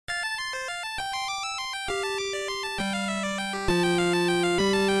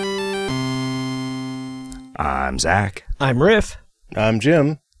I'm Zach. I'm Riff. I'm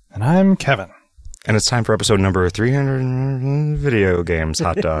Jim. And I'm Kevin. And it's time for episode number 300 Video Games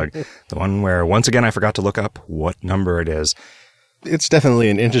Hot Dog. The one where, once again, I forgot to look up what number it is. It's definitely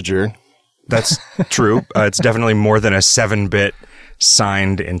an integer. That's true. It's definitely more than a 7-bit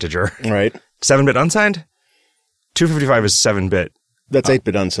signed integer. Right. 7-bit unsigned? 255 is 7-bit. That's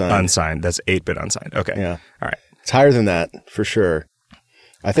 8-bit unsigned. Unsigned. That's 8-bit unsigned. Okay. Yeah. All right. It's higher than that, for sure.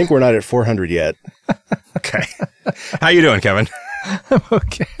 I think we're not at 400 yet. Okay. How you doing, Kevin? I'm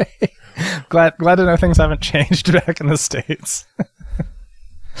okay. Glad to know things haven't changed back in the States.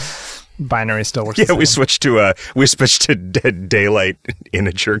 Binary still works. Yeah, we switched to daylight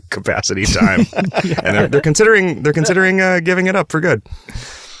integer capacity time, and they're considering giving it up for good.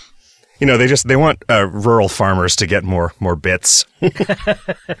 You know, they want rural farmers to get more bits.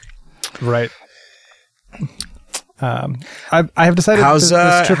 Right. I have decided how's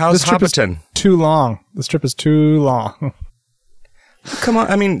this trip is Hobbiton? too long. This trip is too long. Come on,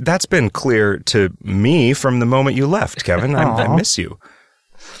 I mean that's been clear to me from the moment you left, Kevin. I miss you.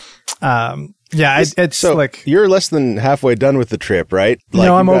 Yeah, it's so like you're less than halfway done with the trip, right? Like,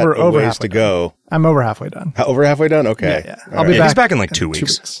 no, I'm you've got over ways halfway to go. I'm over halfway done. Over halfway done? Okay. Yeah. All I'll be right. back. He's back in like 2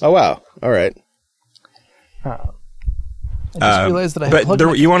 weeks. Oh wow! All right. I just realized that I But plugged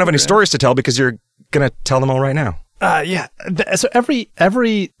my you won't have any computer in. stories to tell because you're gonna tell them all right now. Yeah. So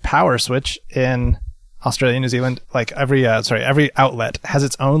every power switch in Australia, New Zealand, like every outlet has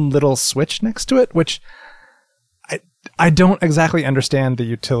its own little switch next to it, which I don't exactly understand the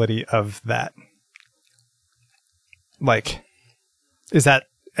utility of that. Like, is that?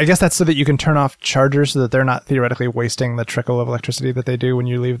 I guess that's so that you can turn off chargers so that they're not theoretically wasting the trickle of electricity that they do when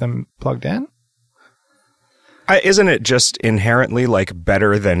you leave them plugged in. Isn't it just inherently like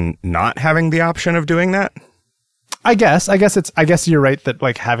better than not having the option of doing that? I guess you're right that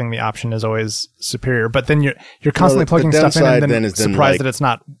like having the option is always superior, but then you're constantly plugging stuff in and then surprised that it's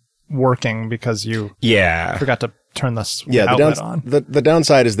not working because you forgot to turn the outlet on. The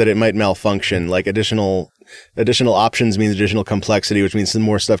downside is that it might malfunction. Like additional options means additional complexity, which means some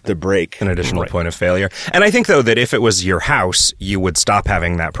more stuff to break. An additional point of failure. And I think though that if it was your house, you would stop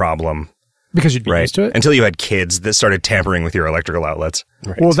having that problem. Because you'd be used to it? Until you had kids that started tampering with your electrical outlets.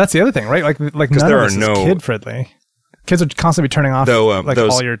 Right. Well, that's the other thing, right? Like none of this is kid-friendly. Kids would constantly be turning off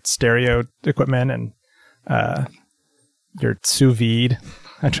all your stereo equipment and your sous vide.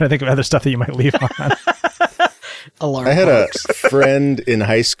 I'm trying to think of other stuff that you might leave on. Alarm I had clocks. a friend in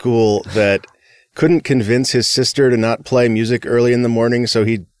high school that couldn't convince his sister to not play music early in the morning, so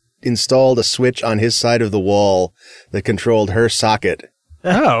he installed a switch on his side of the wall that controlled her socket.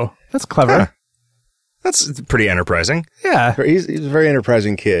 Oh, that's clever. Huh. That's pretty enterprising. Yeah. He's a very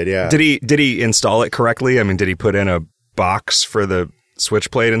enterprising kid, yeah. Did he install it correctly? I mean, did he put in a box for the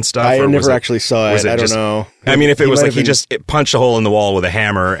switch plate and stuff? I never actually saw it. I don't know. I mean, if it was like he just punched a hole in the wall with a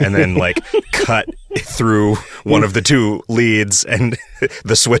hammer and then like cut through one of the two leads and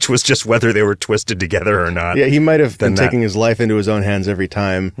the switch was just whether they were twisted together or not. Yeah, he might have been taking his life into his own hands every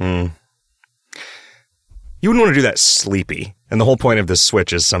time. You wouldn't want to do that sleepy. And the whole point of this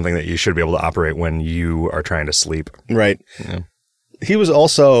switch is something that you should be able to operate when you are trying to sleep. Right. Yeah. He was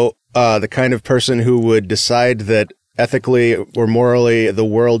also the kind of person who would decide that ethically or morally the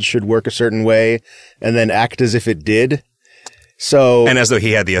world should work a certain way and then act as if it did. So, and as though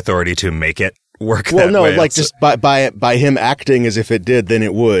he had the authority to make it work that way. Well, no, like just by him acting as if it did, then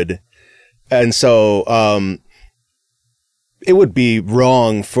it would. And so it would be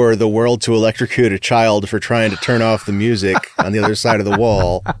wrong for the world to electrocute a child for trying to turn off the music on the other side of the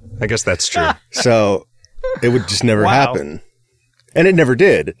wall. I guess that's true. So it would just never happen. And it never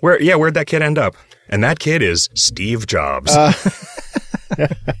did. Where'd that kid end up? And that kid is Steve Jobs. At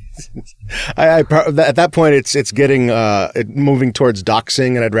that point, it's getting moving towards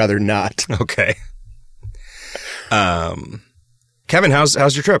doxing, and I'd rather not. Okay. Kevin,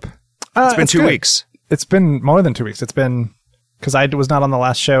 how's your trip? It's been 2 weeks. It's been more than 2 weeks. It's been because I was not on the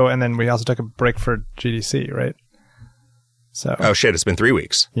last show, and then we also took a break for GDC, right? So. Oh shit! It's been 3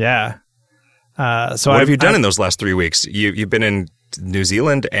 weeks. Yeah. So what have you done in those last 3 weeks? You've been in New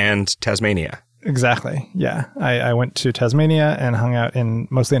Zealand and Tasmania. Exactly. Yeah. I went to Tasmania and hung out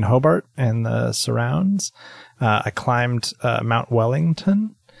mostly in Hobart and the surrounds. I climbed Mount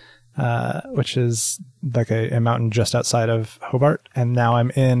Wellington, which is like a mountain just outside of Hobart. And now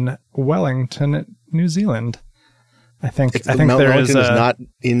I'm in Wellington, New Zealand. I think Mount there Wellington is not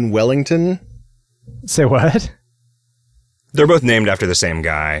in Wellington. Say what? They're both named after the same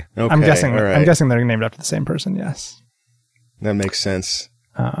guy. Okay, I'm guessing. all right. I'm guessing they're named after the same person. Yes. That makes sense.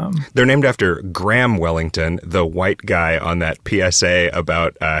 They're named after Graham Wellington, the white guy on that PSA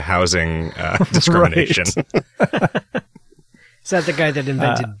about housing discrimination. Is that the guy that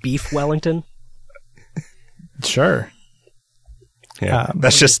invented beef Wellington? Sure. Yeah,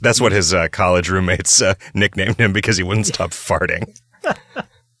 that's what his college roommates nicknamed him because he wouldn't stop farting.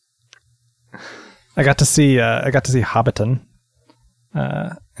 I got to see Hobbiton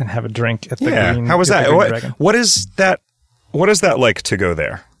and have a drink at the Green. How was at that? the Green Dragon. What is that? What is that like to go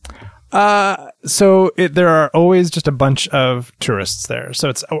there? So there are always just a bunch of tourists there.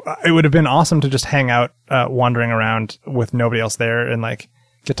 So it would have been awesome to just hang out, wandering around with nobody else there and like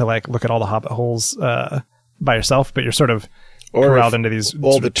get to like look at all the hobbit holes by yourself. But you're sort of corralled into these.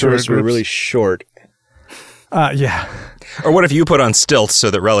 All the tourists were really short. Yeah. Or what if you put on stilts so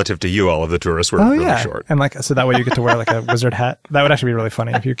that relative to you, all of the tourists were really short? And like, so that way you get to wear like a wizard hat. That would actually be really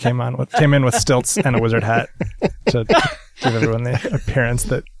funny if you came in with stilts and a wizard hat to give everyone the appearance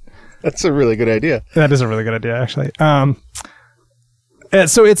that. That's a really good idea. That is a really good idea, actually.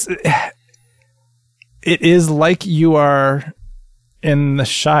 So it is like you are in the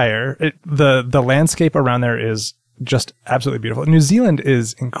Shire. The landscape around there is just absolutely beautiful. New Zealand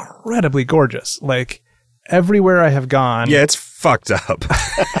is incredibly gorgeous. Like everywhere I have gone. Yeah, it's fucked up.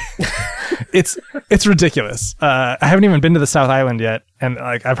 It's ridiculous. I haven't even been to the South Island yet, and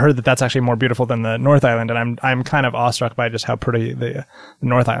like I've heard that that's actually more beautiful than the North Island, and I'm kind of awestruck by just how pretty the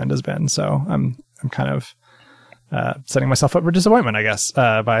North Island has been. So I'm kind of setting myself up for disappointment, I guess,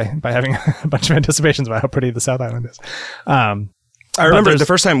 by having a bunch of anticipations about how pretty the South Island is. I remember the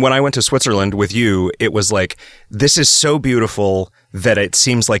first time when I went to Switzerland with you, it was like, this is so beautiful that it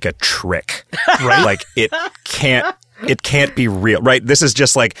seems like a trick, right? Like it can't be real, right? This is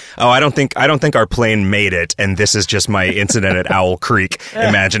just like, oh, I don't think our plane made it, and this is just my incident at Owl Creek,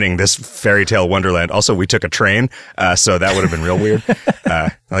 imagining this fairy tale wonderland. Also, we took a train, so that would have been real weird.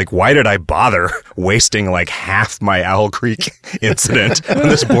 Like, why did I bother wasting like half my Owl Creek incident on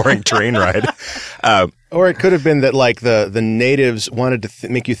this boring train ride? Or it could have been that like the natives wanted to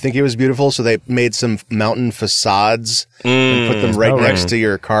make you think it was beautiful, so they made some mountain facades and put them right next to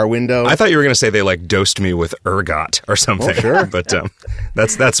your car window. I thought you were going to say they like dosed me with ergot or something. Oh, sure. But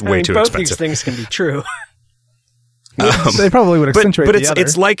that's way too both expensive. These things can be true. They probably would accentuate but the other.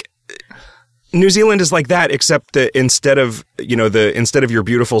 it's like New Zealand is like that, except that instead of your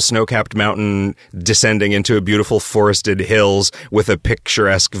beautiful snow-capped mountain descending into a beautiful forested hills with a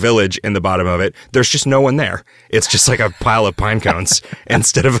picturesque village in the bottom of it, there's just no one there. It's just like a pile of pine cones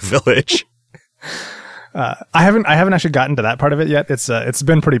instead of a village. I haven't actually gotten to that part of it yet. It's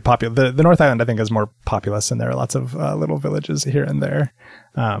been pretty popular. The North Island, I think, is more populous, and there are lots of little villages here and there.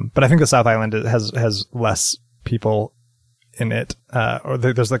 But I think the South Island has less people in it, or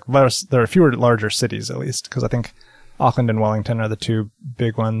there are fewer larger cities, at least, because I think Auckland and Wellington are the two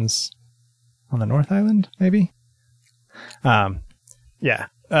big ones on the North Island, maybe. Yeah.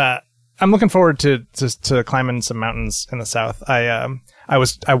 I'm looking forward to climbing some mountains in the south. I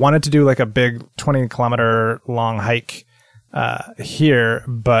wanted to do like a big 20-kilometer long hike here,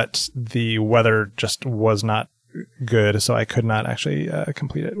 but the weather just was not good, so I could not actually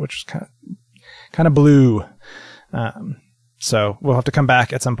complete it, which was kind of blue. So we'll have to come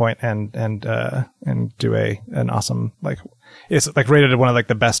back at some point and do an awesome, like, it's like rated one of like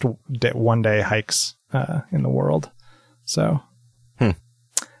the best one day hikes in the world. So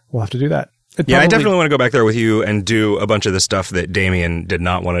we'll have to do that. I definitely want to go back there with you and do a bunch of the stuff that Damien did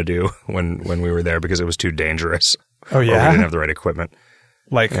not want to do when we were there because it was too dangerous. Oh yeah, or we didn't have the right equipment.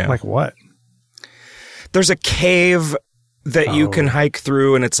 Like what? There's a cave that you can hike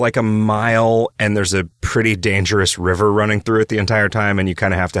through, and it's like a mile, and there's a pretty dangerous river running through it the entire time, and you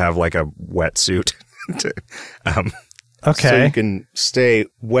kind of have to have like a wetsuit. Okay. So you can stay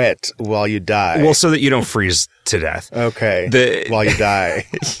wet while you die. Well, so that you don't freeze to death. Okay. While you die.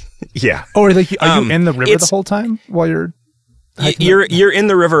 Yeah. Or like, are you in the river the whole time while you're hiking? You're in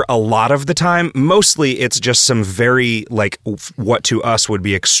the river a lot of the time. Mostly it's just some very, like, what to us would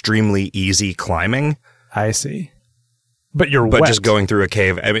be extremely easy climbing. I see. But you're wet. But just going through a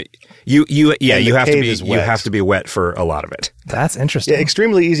cave. I mean, you have to be wet for a lot of it. That's interesting. Yeah,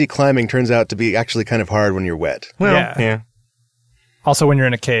 extremely easy climbing turns out to be actually kind of hard when you're wet. Well, yeah. Also, when you're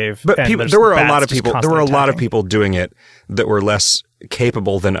in a cave, but there were a lot of people doing it that were less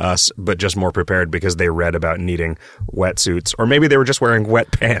capable than us, but just more prepared because they read about needing wetsuits, or maybe they were just wearing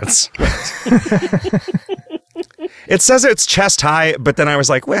wet pants. It says it's chest high, but then I was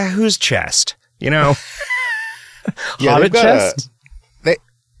like, well, whose chest? You know. Yeah, Hobbit chest? It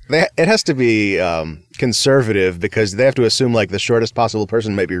has to be conservative because they have to assume like the shortest possible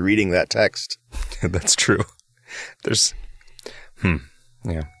person might be reading that text. That's true. There's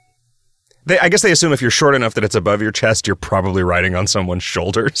Yeah. I guess they assume if you're short enough that it's above your chest, you're probably riding on someone's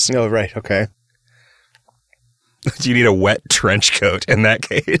shoulders. Oh, right. Okay. You need a wet trench coat in that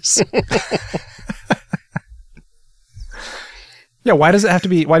case. Yeah, why do you have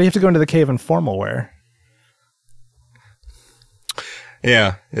to go into the cave in formal wear?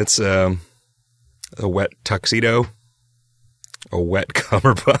 Yeah, it's a wet tuxedo, a wet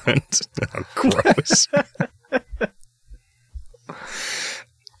cummerbund. Oh, gross.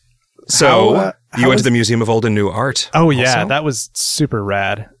 So, you went to the Museum of Old and New Art. Oh, yeah, also? that was super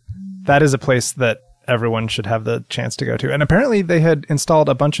rad. That is a place that everyone should have the chance to go to. And apparently they had installed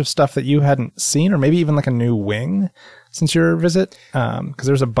a bunch of stuff that you hadn't seen, or maybe even like a new wing since your visit. Because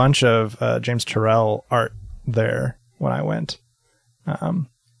there's a bunch of James Turrell art there when I went.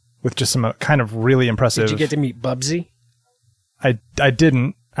 With just some kind of really impressive... Did you get to meet Bubsy? I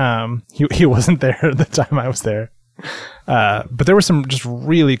didn't. He wasn't there at the time I was there. But there were some just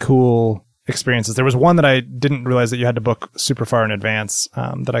really cool experiences. There was one that I didn't realize that you had to book super far in advance,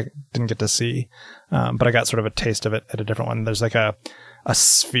 that I didn't get to see. But I got sort of a taste of it at a different one. There's like a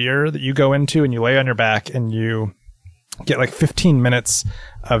sphere that you go into and you lay on your back and you get like 15 minutes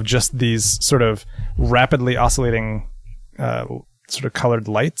of just these sort of rapidly oscillating, sort of colored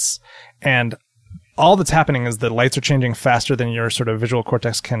lights. And all that's happening is the lights are changing faster than your sort of visual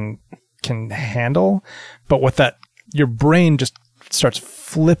cortex can handle. But what your brain just starts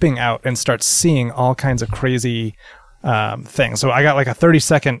flipping out and starts seeing all kinds of crazy things. So I got like a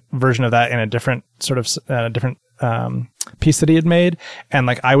 30-second version of that in a different sort of piece that he had made. And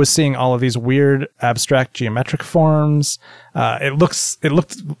like I was seeing all of these weird abstract geometric forms. It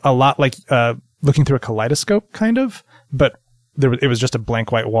looked a lot like looking through a kaleidoscope kind of, but it was just a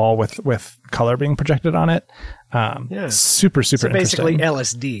blank white wall with color being projected on it. Super, super interesting. Basically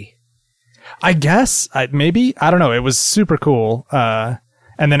LSD. I guess maybe, I don't know. It was super cool.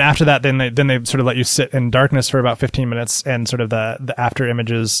 And then after that, then they sort of let you sit in darkness for about 15 minutes and sort of the after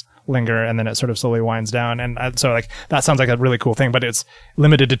images linger, and then it sort of slowly winds down. And so like that sounds like a really cool thing, but it's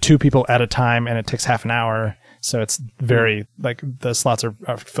limited to 2 people at a time and it takes half an hour. So it's very like the slots are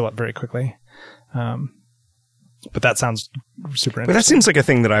fill up very quickly. But that sounds super interesting. But that seems like a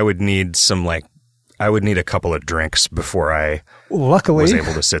thing that I would need I would need a couple of drinks before I luckily was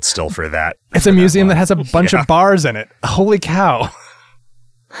able to sit still for that. It's a museum that has a bunch of bars in it. Holy cow.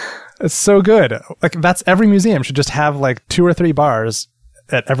 It's so good. Like that's every museum should just have like 2 or 3 bars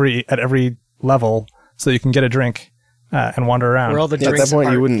at every level so you can get a drink and wander around. Where all the At drinks that point,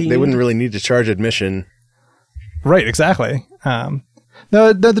 are they themed. wouldn't really need to charge admission. Right, exactly.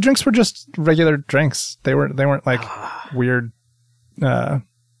 The drinks were just regular drinks. They weren't like weird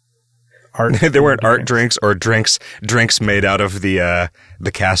art. They weren't art drinks or drinks made out of the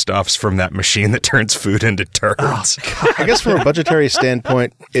cast-offs from that machine that turns food into turds. Oh, I guess from a budgetary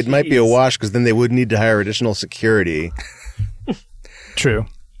standpoint, it might be a wash because then they would need to hire additional security. True.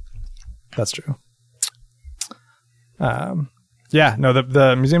 That's true. Yeah, no,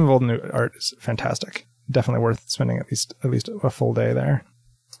 the Museum of Old and New Art is fantastic. Definitely worth spending at least a full day there.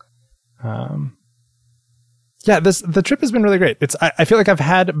 Yeah, the trip has been really great. I feel like I've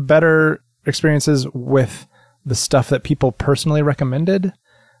had better experiences with the stuff that people personally recommended.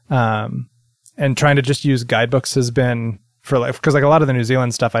 And trying to just use guidebooks has been because like a lot of the New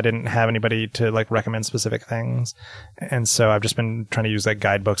Zealand stuff, I didn't have anybody to like recommend specific things. And so I've just been trying to use like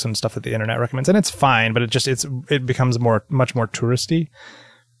guidebooks and stuff that the internet recommends, and it's fine, but it becomes much more touristy.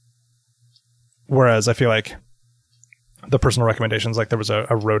 Whereas I feel like the personal recommendations, like there was a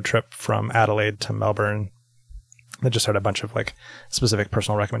road trip from Adelaide to Melbourne that just had a bunch of like specific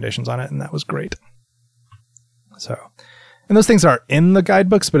personal recommendations on it, and that was great. So, and those things are in the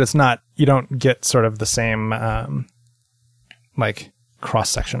guidebooks, but it's not, you don't get sort of the same like cross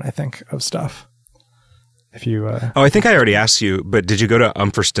section, I think, of stuff. If you I think I already asked you, but did you go to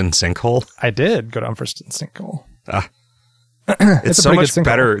Umferston Sinkhole? I did go to Umferston Sinkhole. It's so much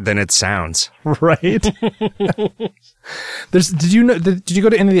better than it sounds. Right. Did you go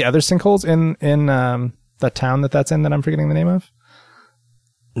to any of the other sinkholes in the town that's in that I'm forgetting the name of?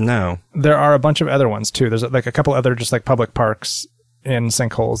 No. There are a bunch of other ones too. There's like a couple other just like public parks in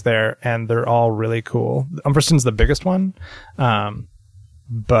sinkholes there, and they're all really cool. Umferston's the biggest one.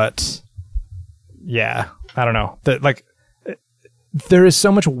 But yeah, I don't know. There is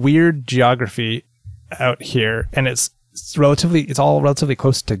so much weird geography out here, and it's all relatively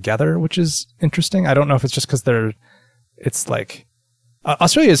close together, which is interesting. I don't know if it's just because it's like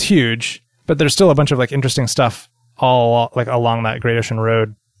Australia is huge, but there's still a bunch of like interesting stuff all like along that Great Ocean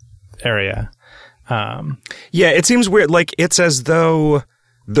Road area. Yeah, it seems weird. Like it's as though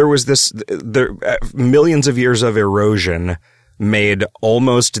there was millions of years of erosion made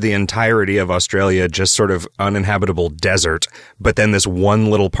almost the entirety of Australia just sort of uninhabitable desert, but then this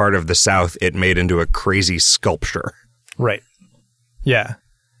one little part of the south it made into a crazy sculpture. Right. Yeah.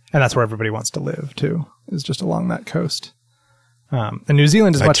 And that's where everybody wants to live too, is just along that coast. And New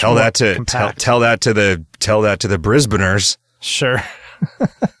Zealand is much more compact. Tell that to the Brisbaners. Sure.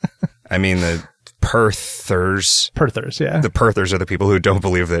 I mean, the Perthers. Perthers, yeah. The Perthers are the people who don't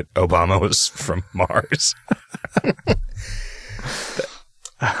believe that Obama was from Mars.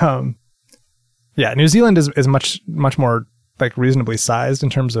 Yeah, New Zealand is much more like reasonably sized in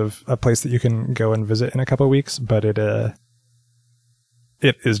terms of a place that you can go and visit in a couple of weeks, but it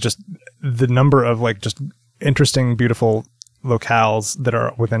is just the number of like just interesting, beautiful locales that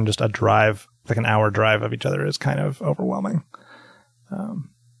are within just a drive, like an hour drive of each other, is kind of overwhelming.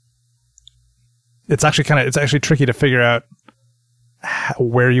 It's actually tricky to figure out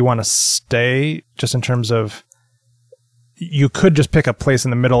where you want to stay, just in terms of, you could just pick a place in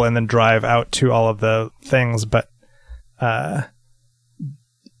the middle and then drive out to all of the things, but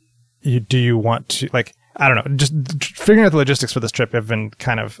do you want to, like, I don't know, just figuring out the logistics for this trip have been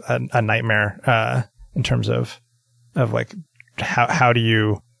kind of a nightmare in terms of like how do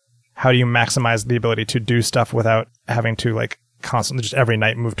you maximize the ability to do stuff without having to like constantly just every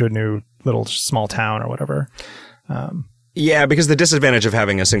night move to a new little small town or whatever. Yeah, because the disadvantage of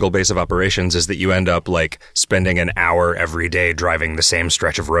having a single base of operations is that you end up like spending an hour every day driving the same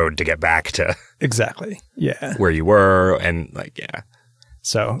stretch of road to get back to exactly, yeah, where you were, and like, yeah.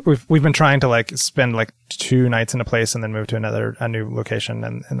 So we've been trying to like spend like 2 nights in a place and then move to a new location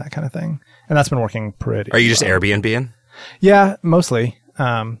and that kind of thing, and that's been working pretty. Are you just Airbnb-ing? Yeah, mostly,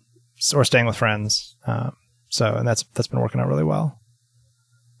 or staying with friends. And that's been working out really well.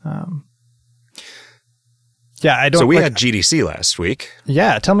 Yeah, I don't. So we had GDC last week.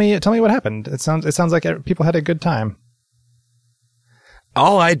 Yeah, tell me what happened. It sounds like people had a good time.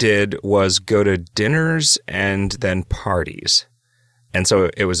 All I did was go to dinners and then parties. And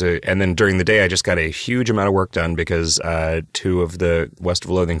so and then during the day, I just got a huge amount of work done because 2 of the West of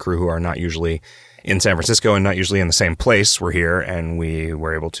Loathing crew, who are not usually in San Francisco and not usually in the same place, were here, and we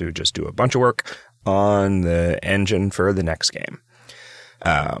were able to just do a bunch of work on the engine for the next game.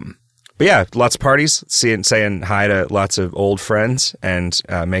 But yeah, lots of parties, saying hi to lots of old friends and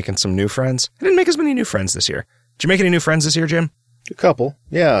making some new friends. I didn't make as many new friends this year. Did you make any new friends this year, Jim? A couple,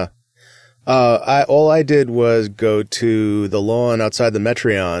 yeah. All I did was go to the lawn outside the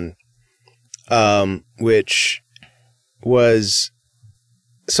Metreon, which was,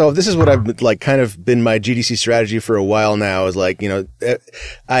 so this is what I've like kind of been my GDC strategy for a while now, is like, you know,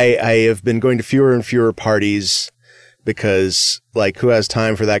 I have been going to fewer and fewer parties because like, who has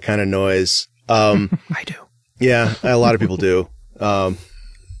time for that kind of noise? I do. Yeah, a lot of people do,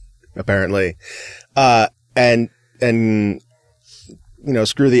 apparently. And you know,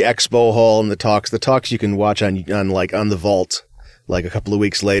 screw the expo hall and the talks. The talks you can watch on the Vault, like a couple of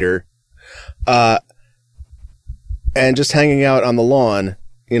weeks later. And just hanging out on the lawn,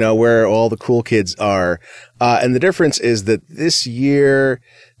 you know, where all the cool kids are. And the difference is that this year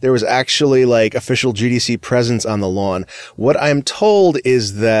there was actually like official GDC presence on the lawn. What I'm told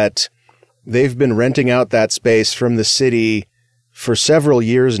is that they've been renting out that space from the city for several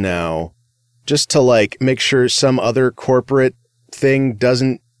years now, just to like make sure some other corporate thing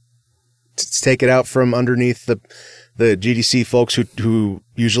doesn't take it out from underneath the GDC folks who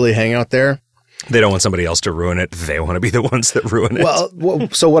usually hang out there. They don't want somebody else to ruin it. They want to be the ones that ruin it. Well,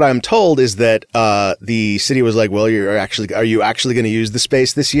 so what I'm told is that the city was like, well, are you actually going to use the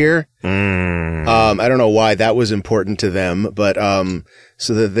space this year? I don't know why that was important to them, but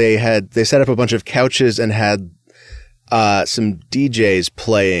so that they set up a bunch of couches and had some DJs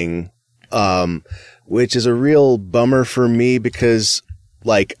playing, which is a real bummer for me because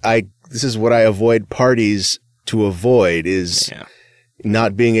like this is what I avoid parties to avoid is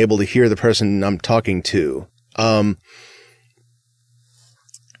not being able to hear the person I'm talking to. And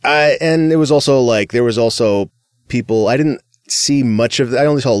it was also like, there was also people, I didn't see much of I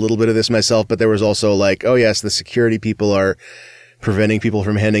only saw a little bit of this myself, but there was also like, oh yes, the security people are preventing people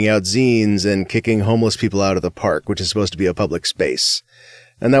from handing out zines and kicking homeless people out of the park, which is supposed to be a public space.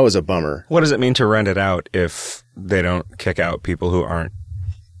 And that was a bummer. What does it mean to rent it out if they don't kick out people who aren't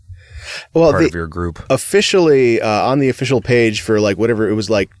part of your group? Officially, on the official page for like whatever, it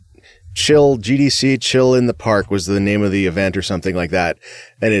was like Chill GDC, Chill in the Park was the name of the event or something like that.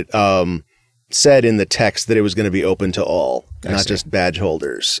 And it said in the text that it was going to be open to all, not just badge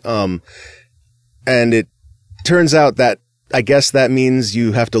holders. And it turns out that I guess that means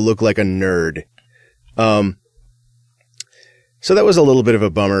you have to look like a nerd. So that was a little bit of a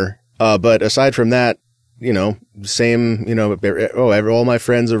bummer. But aside from that, same, all my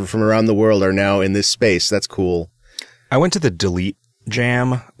friends are from around the world are now in this space. That's cool. I went to the Delete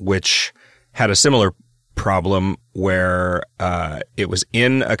Jam, which had a similar problem where it was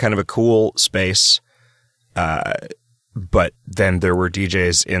in a kind of a cool space, but then there were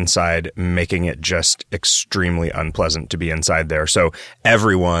DJs inside making it just extremely unpleasant to be inside there. So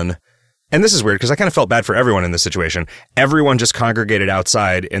everyone, and this is weird because I kind of felt bad for everyone in this situation, everyone just congregated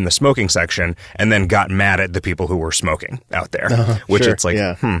outside in the smoking section and then got mad at the people who were smoking out there, which sure, it's like,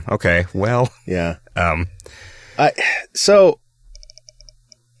 yeah. Okay, well. Yeah. So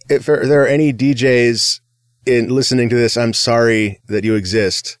if there are any DJs in listening to this, I'm sorry that you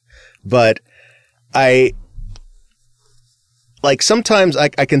exist, but sometimes I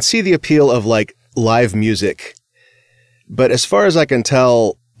can see the appeal of like live music, but as far as I can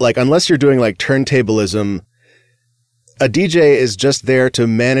tell, like unless you're doing like turntablism, a DJ is just there to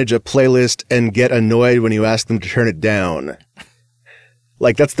manage a playlist and get annoyed when you ask them to turn it down.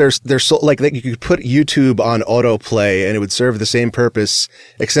 Like that's their like you could put YouTube on autoplay and it would serve the same purpose,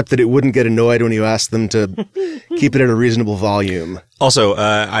 except that it wouldn't get annoyed when you asked them to keep it at a reasonable volume. Also,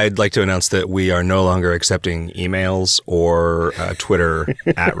 I'd like to announce that we are no longer accepting emails or Twitter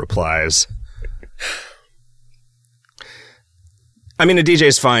at replies. I mean, a DJ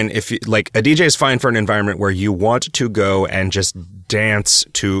is fine a DJ is fine for an environment where you want to go and just dance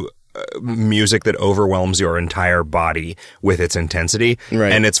to music that overwhelms your entire body with its intensity.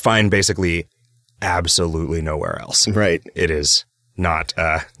 Right. And it's fine basically absolutely nowhere else. Right. It is not,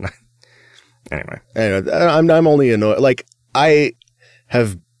 anyway. I'm only annoyed. Like I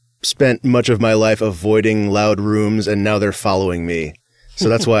have spent much of my life avoiding loud rooms and now they're following me. So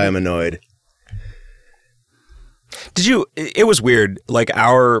that's why I'm annoyed. It was weird. Like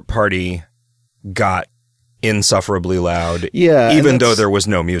our party got insufferably loud. Yeah. Even though there was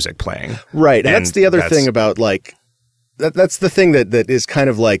no music playing. Right. And that's the other thing about like, that's the thing that is kind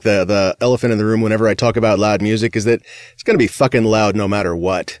of like the elephant in the room whenever I talk about loud music is that it's going to be fucking loud no matter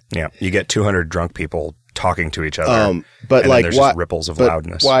what. Yeah. You get 200 drunk people talking to each other. But and like, there's just ripples of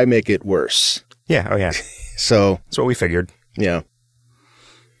loudness. Why make it worse? Yeah. Oh yeah. So that's what we figured. Yeah.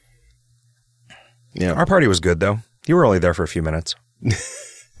 Yeah. Our party was good though. You were only there for a few minutes.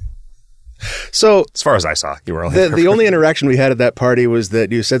 So as far as I saw, you were only there. The only interaction we had at that party was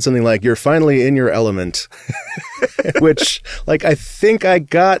that you said something like, "You're finally in your element," which, like, I think I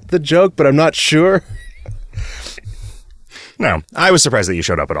got the joke, but I'm not sure. No, I was surprised that you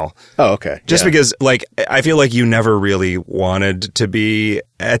showed up at all. Oh, okay. Just because, like, I feel like you never really wanted to be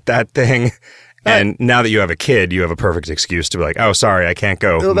at that thing. And now that you have a kid, you have a perfect excuse to be like, "Oh, sorry, I can't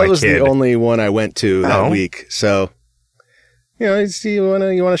go." Well, that was the only one I went to that week. So, you want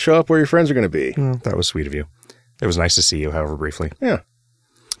to show up where your friends are going to be. Well, that was sweet of you. It was nice to see you, however briefly. Yeah.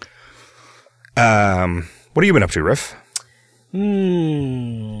 What have you been up to, Riff?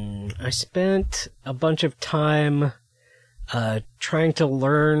 I spent a bunch of time trying to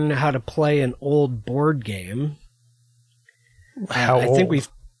learn how to play an old board game. How old? I think we've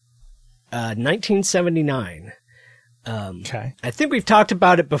 1979. Okay. I think we've talked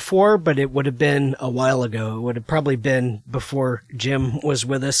about it before, but it would have been a while ago. It would have probably been before Jim was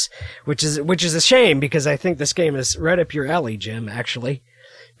with us, which is a shame because I think this game is right up your alley, Jim, actually,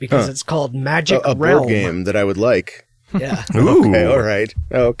 because it's called Magic a Realm. board game that I would like. Yeah. Ooh. Okay, all right.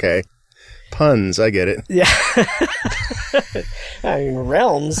 Okay. Puns, I get it. Yeah. I mean,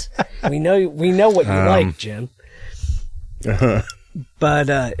 realms. We know what you like, Jim. Uh-huh. But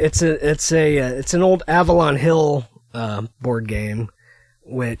it's an old Avalon Hill board game,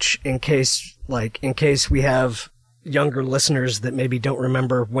 which in case we have younger listeners that maybe don't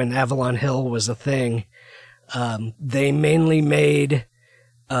remember when Avalon Hill was a thing, they mainly made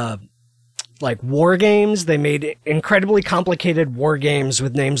like war games. They made incredibly complicated war games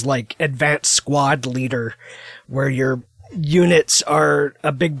with names like Advanced Squad Leader, where your units are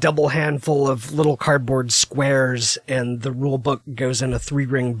a big double handful of little cardboard squares and the rule book goes in a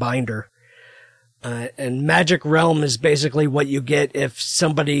 3-ring binder. And Magic Realm is basically what you get if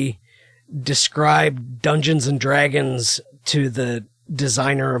somebody described Dungeons and Dragons to the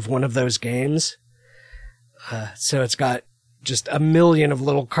designer of one of those games. So it's got just a million of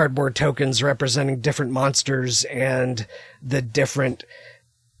little cardboard tokens representing different monsters and the different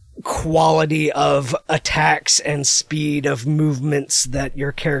quality of attacks and speed of movements that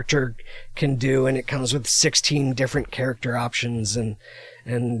your character can do. And it comes with 16 different character options, and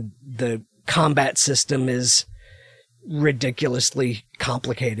the combat system is ridiculously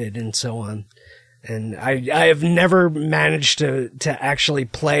complicated and so on. And I have never managed to actually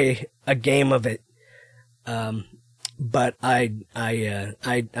play a game of it. but I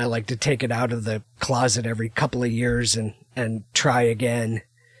like to take it out of the closet every couple of years and try again.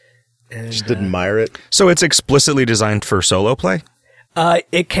 And, Just admire it. So it's explicitly designed for solo play?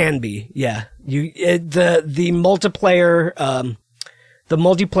 It can be, yeah. The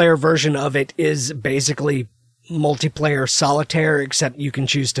multiplayer version of it is basically multiplayer solitaire, except you can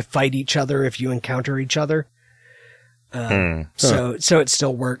choose to fight each other if you encounter each other. So it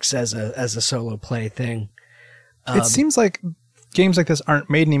still works as a solo play thing. It seems like games like this aren't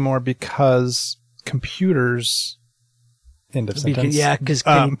made anymore because computers. End of sentence. Because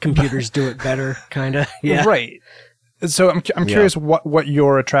computers do it better, kind of. Yeah, right. So I'm curious what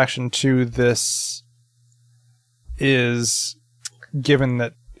your attraction to this is, given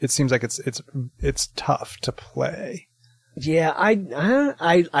that it seems like it's tough to play. Yeah,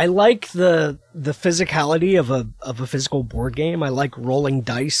 I like the physicality of a physical board game. I like rolling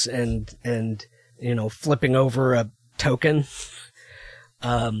dice and flipping over a token.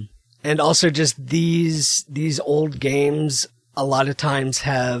 And also just these old games a lot of times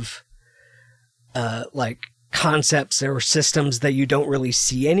have like concepts or systems that you don't really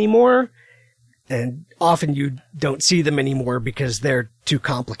see anymore. And often you don't see them anymore because they're too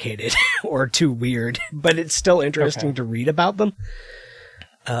complicated or too weird, but it's still interesting to read about them.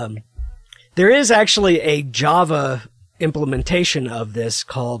 There is actually a Java implementation of this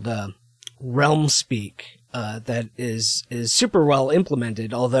called Realmspeak that is super well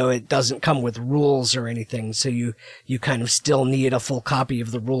implemented, although it doesn't come with rules or anything. So you kind of still need a full copy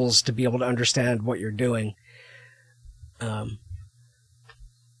of the rules to be able to understand what you're doing.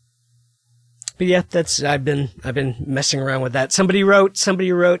 But yeah, I've been messing around with that. Somebody wrote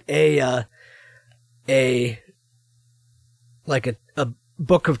a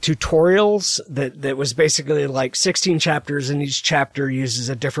book of tutorials that was basically like 16 chapters, and each chapter uses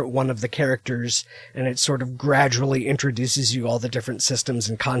a different one of the characters, and it sort of gradually introduces you all the different systems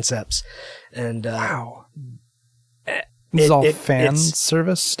and concepts. And wow, this is all fan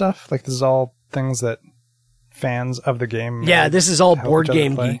service stuff. Like this is all things that fans of the game. Yeah, this is all Board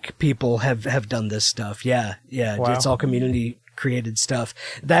Game Geek people have done this stuff. Yeah. Wow. It's all community created stuff.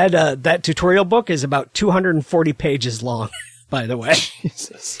 That tutorial book is about 240 pages long, by the way.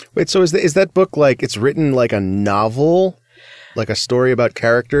 Jesus. Wait, so is that book like it's written like a novel, like a story about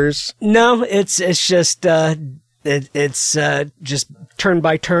characters? No, it's just it's just turn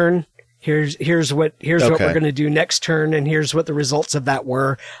by turn. Here's what we're going to do next turn, and here's what the results of that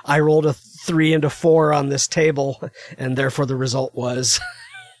were. I rolled a 3 and a 4 on this table, and therefore the result was,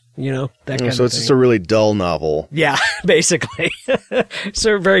 that kind of thing. So it's just a really dull novel. Yeah, basically. It's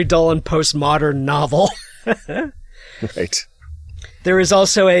a very dull and postmodern novel. Right. There is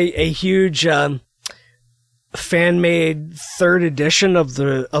also a huge fan-made third edition of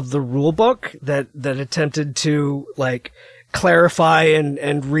the rule book that attempted to like clarify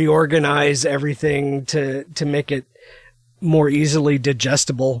and reorganize everything to make it more easily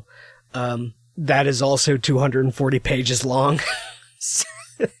digestible. That is also 240 pages long.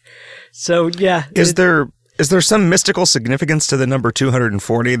 So yeah. Is there some mystical significance to the number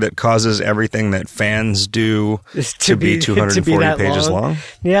 240 that causes everything that fans do to be 240 pages long?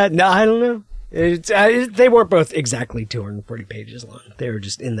 Yeah, no, I don't know. They weren't both exactly 240 pages long. They were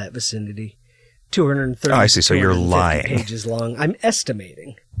just in that vicinity. 230. Oh, I see. So you're lying. Pages long. I'm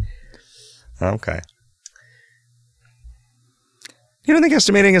estimating. Okay. You don't think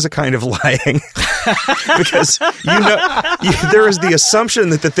estimating is a kind of lying? Because there is the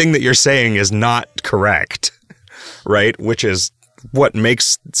assumption that the thing that you're saying is not correct, right? Which is what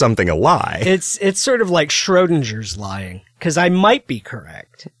makes something a lie. It's sort of like Schrodinger's lying, because I might be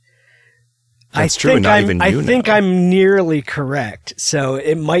correct. That's true. Not even you I think I'm nearly correct, so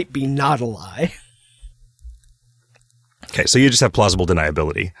it might be not a lie. Okay, so you just have plausible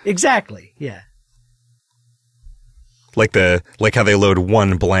deniability. Exactly. Yeah. Like how they load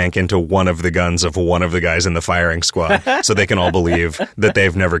one blank into one of the guns of one of the guys in the firing squad, so they can all believe that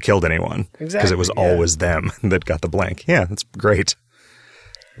they've never killed anyone because it was always them that got the blank. Yeah, that's great.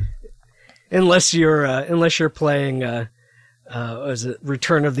 Unless you're playing, was it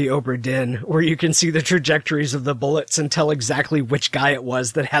Return of the Obra Dinn, where you can see the trajectories of the bullets and tell exactly which guy it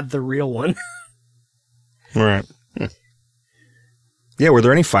was that had the real one. Right. Yeah. Were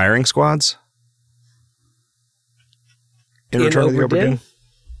there any firing squads? In Return of the Obra Dinn?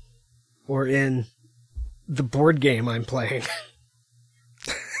 Or in the board game I'm playing?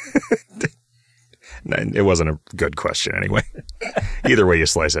 No, it wasn't a good question anyway. Either way you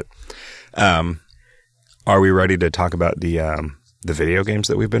slice it. Are we ready to talk about the video games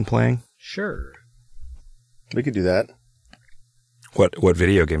that we've been playing? Sure. We could do that. What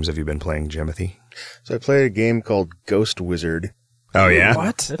video games have you been playing, Jimothy? So I played a game called Ghost Wizard. Oh yeah,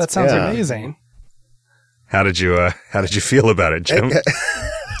 What? That sounds Yeah. amazing. How did you feel about it, Jim?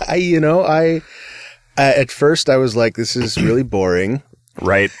 I at first I was like, this is really boring.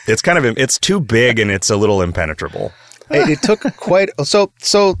 Right. It's too big and it's a little impenetrable. It took quite so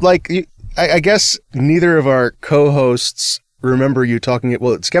like I guess neither of our co-hosts remember you talking.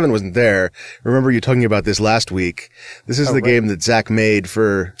 Well, Kevin wasn't there. Remember you talking about this last week. This is the game that Zach made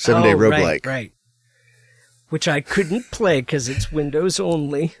for 7-Day Roguelike. Right. Which I couldn't play because it's Windows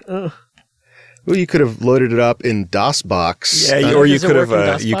only. Well, you could have loaded it up in DOSBox. Yeah, or you Does it could work in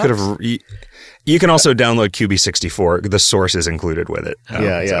have. You could have. You can also download QB64. The source is included with it.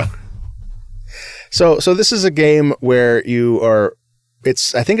 Yeah. So this is a game where you are.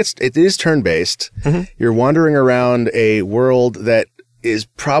 It is turn-based. Mm-hmm. You're wandering around a world that is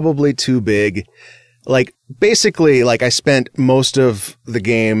probably too big. Like, basically, like, I spent most of the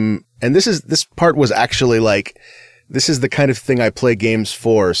game, and this part was actually like, this is the kind of thing I play games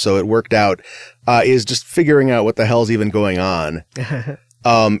for, so it worked out, is just figuring out what the hell's even going on.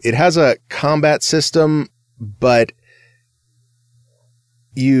 It has a combat system, but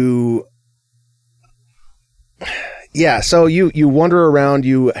so you wander around,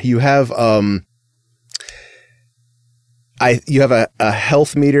 you have you have a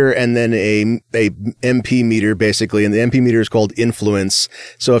health meter and then a MP meter basically, and the MP meter is called influence.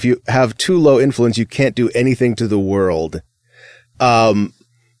 So if you have too low influence, you can't do anything to the world. And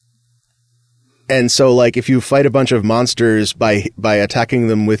so like if you fight a bunch of monsters by attacking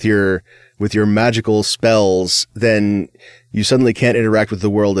them with your magical spells, then you suddenly can't interact with the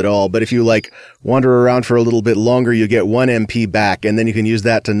world at all. But if you like wander around for a little bit longer, you get 1 MP back, and then you can use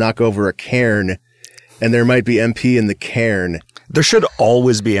that to knock over a cairn. And there might be MP in the cairn. There should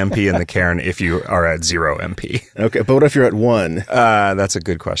always be MP in the cairn if you are at 0 MP. Okay, but what if you're at 1? That's a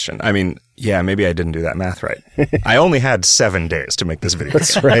good question. I mean, yeah, maybe I didn't do that math right. I only had 7 days to make this video.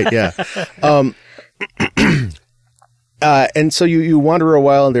 That's right, yeah. And so you wander a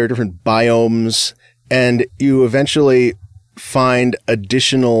while, and there are different biomes, and you eventually find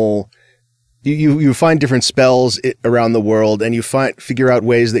additional... You find different spells around the world, and you figure out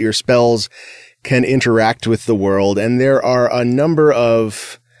ways that your spells can interact with the world. And there are a number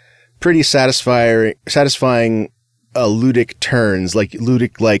of pretty satisfying ludic turns,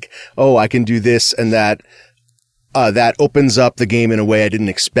 oh, I can do this and that. That opens up the game in a way I didn't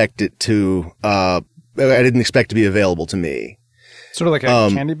expect it to. I didn't expect to be available to me. Sort of like a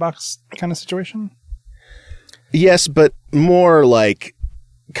candy box kind of situation? Yes, but more like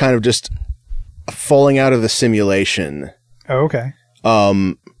kind of just falling out of the simulation. Oh, okay.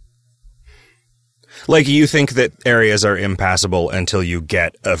 Like, you think that areas are impassable until you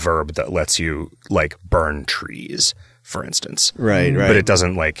get a verb that lets you, like, burn trees, for instance. Right. But it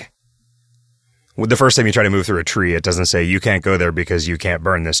doesn't, like... The first time you try to move through a tree, it doesn't say, you can't go there because you can't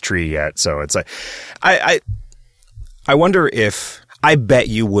burn this tree yet. So it's like... I wonder if... I bet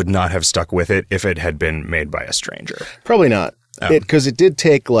you would not have stuck with it if it had been made by a stranger. Probably not. Because it did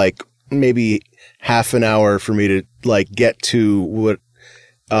take, like, maybe half an hour for me to, like, get to what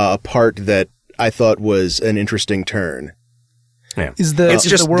a part that I thought was an interesting turn. Yeah. Is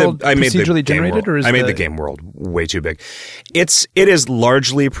the world procedurally generated, or is I made the game world way too big? It is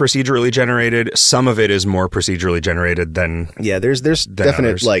largely procedurally generated. Some of it is more procedurally generated than there's definite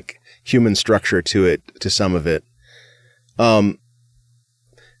others. Like human structure to it, to some of it. And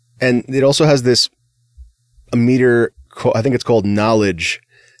it also has a meter, I think it's called knowledge,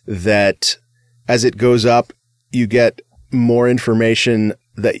 that as it goes up, you get more information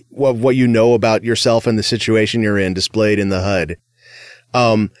that what you know about yourself and the situation you're in displayed in the HUD.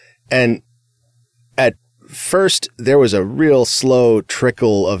 And at first there was a real slow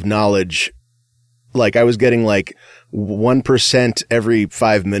trickle of knowledge. Like I was getting like 1% every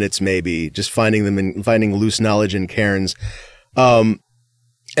 5 minutes, maybe, just finding loose knowledge in cairns. And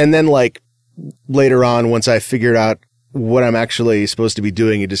then like later on, once I figured out what I'm actually supposed to be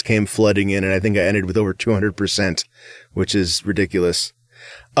doing, it just came flooding in. And I think I ended with over 200%, which is ridiculous.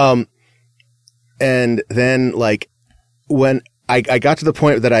 And then like when I got to the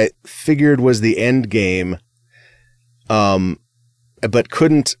point that I figured was the end game, but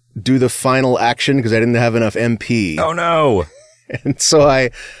couldn't do the final action because I didn't have enough MP. Oh no. And so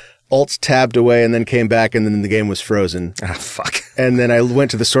I alt-tabbed away and then came back, and then the game was frozen. Ah, fuck. And then I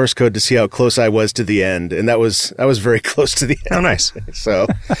went to the source code to see how close I was to the end, and I was very close to the end. Oh, nice. So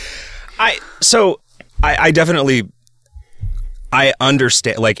I definitely, I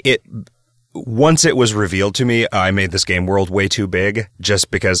understand, like, it once it was revealed to me, I made this game world way too big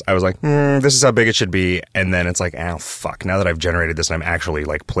just because I was like, this is how big it should be. And then it's like, oh, fuck. Now that I've generated this and I'm actually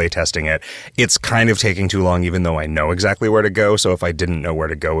like playtesting it, it's kind of taking too long, even though I know exactly where to go. So if I didn't know where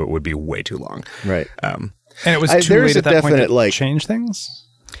to go, it would be way too long. Right. And it was too late at that point to change things?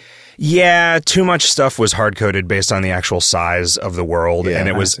 Yeah, too much stuff was hard-coded based on the actual size of the world. And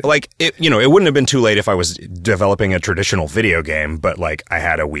it was like, it wouldn't have been too late if I was developing a traditional video game, but like I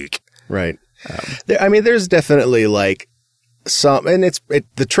had a week. Right. There's definitely like some, and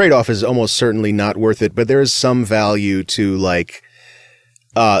the trade-off is almost certainly not worth it, but there is some value to like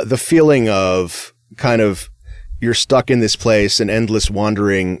the feeling of kind of you're stuck in this place and endless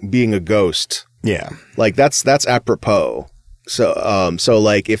wandering, being a ghost. Yeah. Like that's apropos. So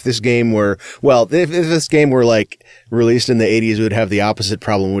like if this game were, if this game were like released in the 80s, it would have the opposite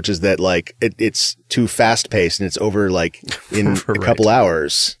problem, which is that like it's too fast paced and it's over like in a couple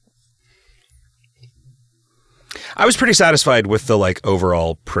hours. I was pretty satisfied with the like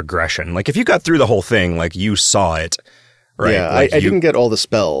overall progression. Like if you got through the whole thing, like you saw it, right? Yeah, like I didn't get all the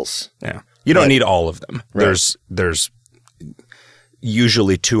spells. Yeah, you don't need all of them. Right. There's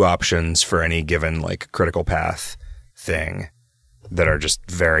usually 2 options for any given like critical path thing that are just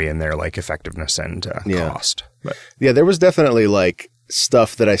vary in their like effectiveness and cost. But yeah, there was definitely like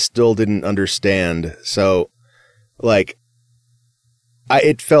stuff that I still didn't understand. So like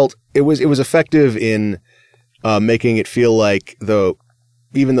it was effective in making it feel like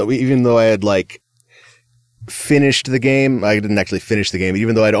even though I had like finished the game, I didn't actually finish the game, but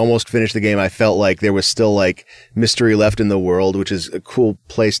even though I'd almost finished the game, I felt like there was still like mystery left in the world, which is a cool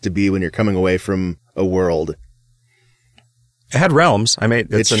place to be when you're coming away from a world. It had realms.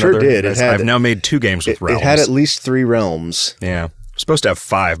 Sure did. I've now made 2 games with realms. It had at least 3 realms. Yeah. Supposed to have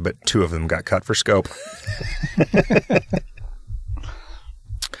 5, but 2 of them got cut for scope.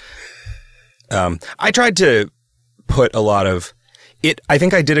 I tried to put a lot of it. I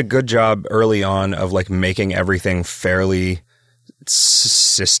think I did a good job early on of like making everything fairly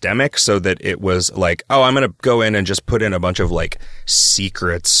systemic so that it was like, oh, I'm going to go in and just put in a bunch of like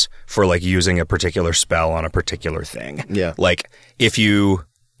secrets for like using a particular spell on a particular thing. Yeah. Like if you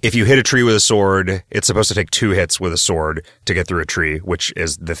hit a tree with a sword, it's supposed to take 2 hits with a sword to get through a tree, which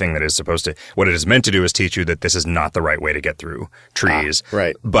is the thing that is supposed to, what it is meant to do is teach you that this is not the right way to get through trees.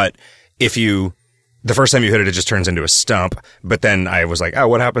 Right. But the first time you hit it, it just turns into a stump. But then I was like, oh,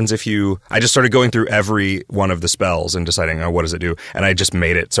 what happens if I just started going through every one of the spells and deciding, oh, what does it do? And I just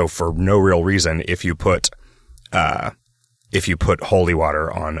made it so for no real reason, if you put holy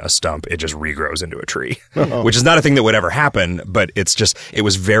water on a stump, it just regrows into a tree, which is not a thing that would ever happen. But it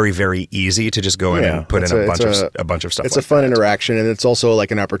was very, very easy to just go in and put in a bunch of stuff. It's a fun interaction, and it's also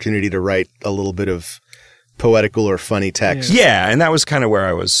like an opportunity to write a little bit of poetical or funny text. Yeah, and that was kind of where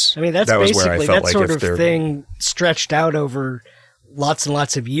I was. I mean, that's basically that sort of thing stretched out over lots and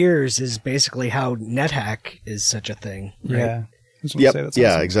lots of years is basically how NetHack is such a thing. Right? Yeah. Yep. Yeah,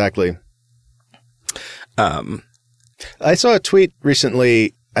 awesome. Exactly. I saw a tweet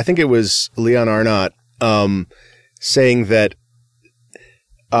recently, I think it was Leon Arnott, saying that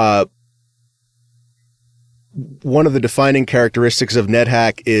one of the defining characteristics of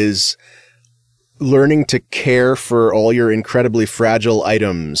NetHack is learning to care for all your incredibly fragile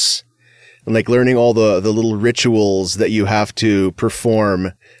items and like learning all the little rituals that you have to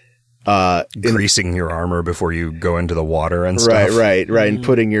perform. Greasing your armor before you go into the water and stuff. Right. And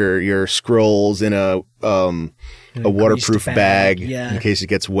putting your scrolls in a waterproof bag in case it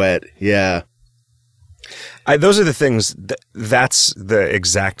gets wet. Yeah. Those are the things that's the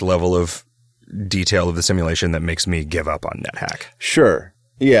exact level of detail of the simulation that makes me give up on NetHack. Sure.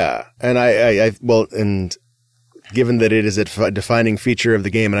 Yeah. And and given that it is a defining feature of the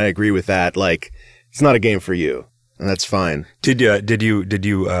game, and I agree with that, like it's not a game for you. And that's fine. Did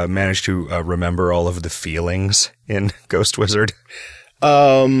you manage to remember all of the feelings in Ghost Wizard?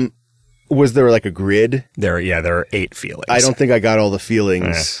 Was there like a grid? There are 8 feelings. I don't think I got all the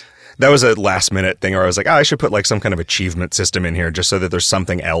feelings. That was a last minute thing where I was like, I should put like some kind of achievement system in here just so that there's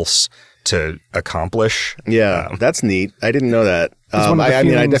something else to accomplish. Yeah, that's neat. I didn't know that.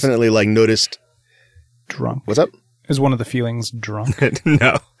 I definitely like noticed. Drunk. What's up? Is one of the feelings drunk?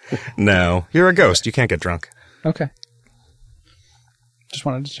 No. You're a ghost. You can't get drunk. Okay. Just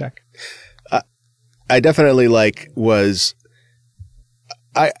wanted to check. I definitely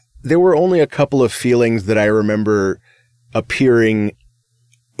there were only a couple of feelings that I remember appearing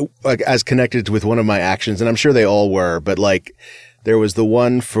like as connected with one of my actions, and I'm sure they all were, but like there was the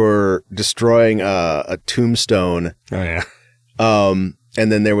one for destroying a tombstone. Oh yeah. And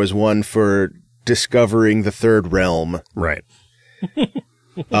then there was one for discovering the third realm. Right.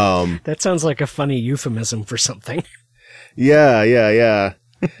 That sounds like a funny euphemism for something. Yeah.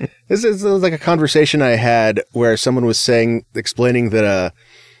 This is like a conversation I had where someone was explaining that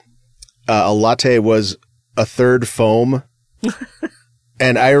a latte was a third foam.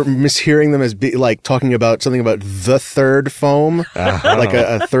 And I mishearing them as talking about something about the third foam, like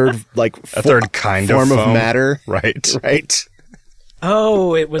a third, a third kind form of of matter. Right.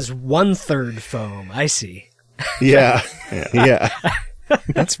 Oh, it was 1/3 foam. I see. Yeah.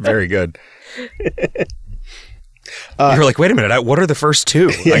 That's very good. You're like, wait a minute, what are the first two?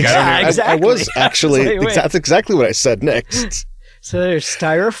 Like, exactly. I was actually, Wait. that's exactly what I said next. So there's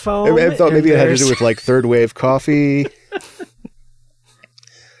styrofoam. I thought maybe it had to do there's- with third wave coffee.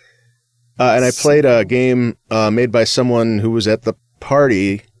 And I played a game made by someone who was at the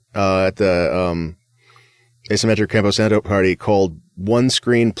party, at the Asymmetric Campo Santo party, called One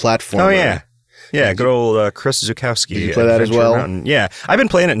Screen Platformer. Oh, yeah. Yeah, good old Chris Zukowski. Did you play that as Adventure well? Mountain. Yeah. I've been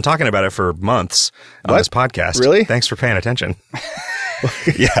playing it and talking about it for months on What? this podcast. Really? Thanks for paying attention.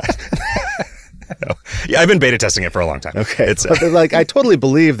 Yeah. No. Yeah, I've been beta testing it for a long time. Okay. It's But, I totally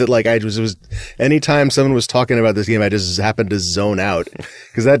believe that I was anytime someone was talking about this game, I just happened to zone out,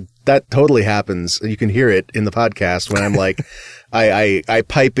 because that totally happens. You can hear it in the podcast when I'm like, I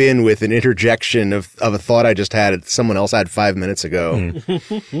pipe in with an interjection of a thought I just had, someone else had 5 minutes ago.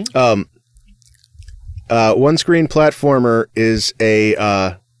 One Screen Platformer is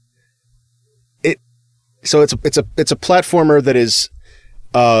so it's a platformer that is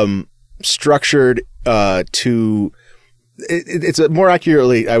structured to it's more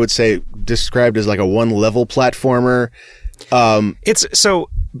accurately, I would say, described as like a one level platformer. it's so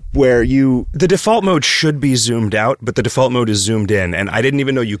Where you the default mode should be zoomed out, but the default mode is zoomed in, and I didn't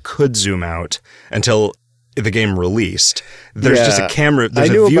even know you could zoom out until the game released. There's just a camera, there's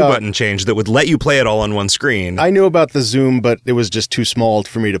a view button change that would let you play it all on one screen. I knew about the zoom, but it was just too small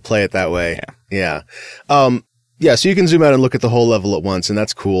for me to play it that way. Yeah. Yeah, so you can zoom out and look at the whole level at once, and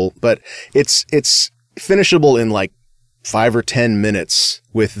that's cool. But it's finishable in like 5 or 10 minutes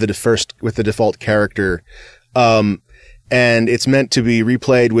with the default character. And it's meant to be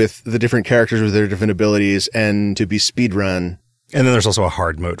replayed with the different characters with their different abilities and to be speedrun. And then there's also a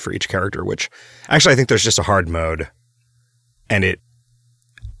hard mode for each character, which actually I think there's just a hard mode, and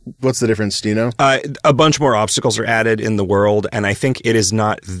What's the difference? Do you know? a bunch more obstacles are added in the world, and I think it is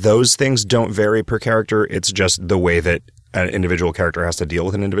not, those things don't vary per character. It's just the way that an individual character has to deal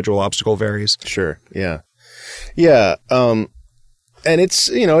with an individual obstacle varies. Sure. Yeah. Yeah. And it's,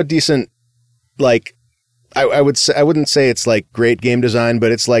 a decent, like, I would say, I wouldn't say it's like great game design,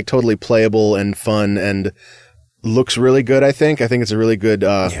 but it's like totally playable and fun and looks really good. I think it's a really good,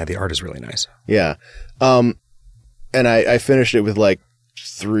 Yeah, the art is really nice. yeah. And I finished it with like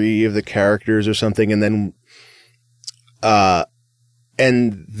 3 of the characters or something. And then,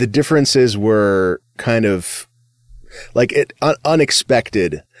 and the differences were kind of like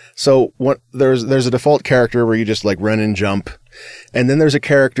unexpected. So there's a default character where you just like run and jump. And then there's a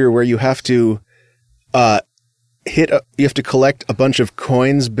character where you have to, you have to collect a bunch of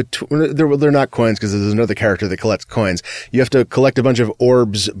coins they're not coins because there's another character that collects coins. You have to collect a bunch of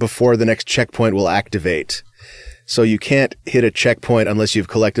orbs before the next checkpoint will activate. So you can't hit a checkpoint unless you've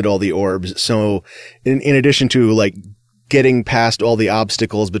collected all the orbs. So in addition to like getting past all the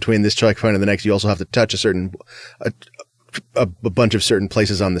obstacles between this checkpoint and the next, you also have to touch a bunch of certain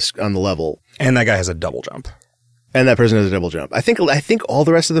places on the level. And that guy has a double jump. And that person has a double jump. I think all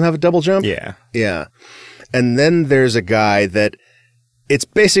the rest of them have a double jump. Yeah. Yeah. And then there's a guy that it's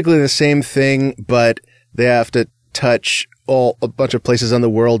basically the same thing, but they have to touch a bunch of places on the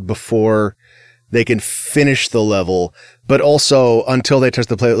world before they can finish the level. But also, until they touch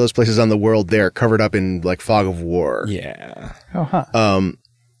those places on the world, they're covered up in like fog of war. Yeah. Oh, huh.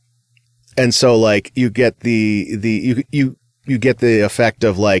 And so like you get you get the effect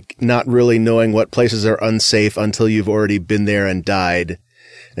of like not really knowing what places are unsafe until you've already been there and died.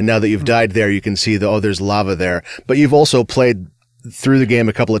 And now that you've died there, you can see there's lava there. But you've also played through the game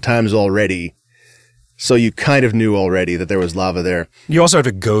a couple of times already. So you kind of knew already that there was lava there. You also have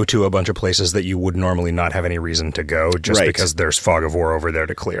to go to a bunch of places that you would normally not have any reason to go just Right. because there's fog of war over there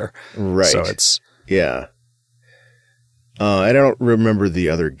to clear. Right. So it's... Yeah. I don't remember the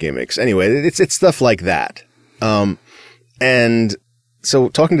other gimmicks. Anyway, it's stuff like that. And so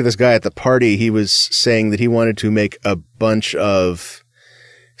talking to this guy at the party, he was saying that he wanted to make a bunch of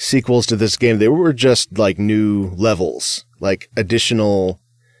sequels to this game. They were just like new levels, like additional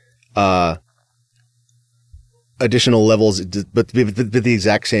levels, but the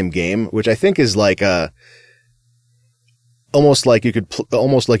exact same game, which I think is like almost like you could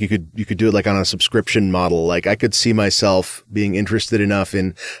do it like on a subscription model. Like I could see myself being interested enough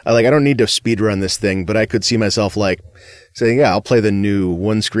in, like, I don't need to speedrun this thing, but I could see myself like saying, yeah, I'll play the new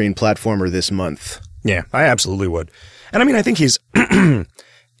one screen platformer this month. Yeah, I absolutely would. And I mean, I think he's,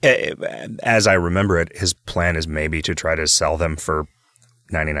 as I remember it, his plan is maybe to try to sell them for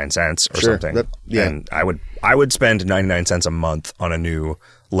 99 cents or something. Yeah. And I would spend 99 cents a month on a new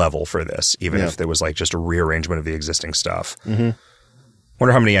level for this, even if there was like just a rearrangement of the existing stuff. Mm-hmm.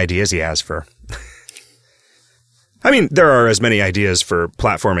 Wonder how many ideas he has for. I mean, there are as many ideas for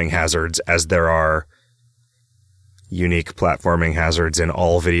platforming hazards as there are unique platforming hazards in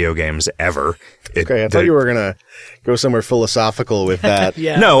all video games ever. I thought you were gonna go somewhere philosophical with that.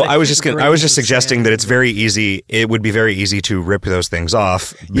 Yeah, no, I was just suggesting that it's very easy. It would be very easy to rip those things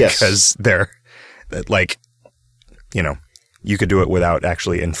off because they're like, you know, you could do it without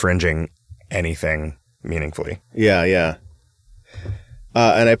actually infringing anything meaningfully. Yeah.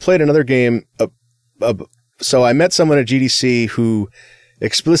 And I played another game. So I met someone at GDC who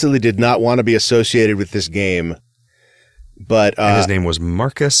explicitly did not want to be associated with this game. But and his name was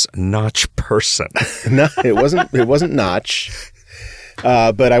Marcus Notch Person. No, it wasn't Notch.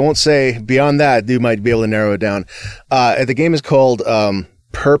 But I won't say beyond that. You might be able to narrow it down. The game is called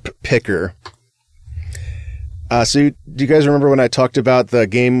Perp Picker. Do you guys remember when I talked about the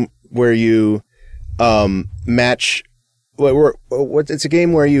game where you match? It's a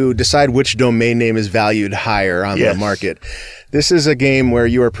game where you decide which domain name is valued higher on the market. This is a game where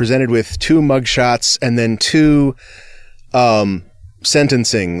you are presented with 2 mugshots and then 2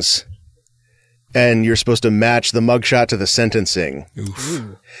 sentencings, and you're supposed to match the mugshot to the sentencing.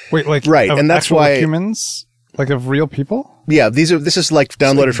 Oof. Wait, like right, and that's why humans, like of real people. Yeah, this is like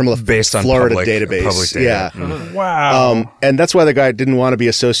downloaded from a based on Florida public database. data. Yeah. Mm. Wow. And that's why the guy didn't want to be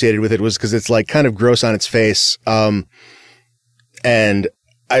associated with it, was because it's like kind of gross on its face. And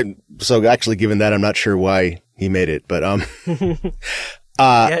so actually given that, I'm not sure why he made it, but it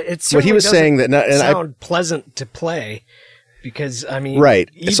what he was saying that sound pleasant to play. Because I mean, right.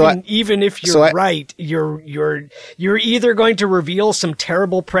 Even if you're right, you're either going to reveal some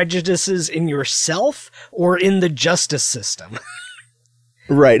terrible prejudices in yourself or in the justice system.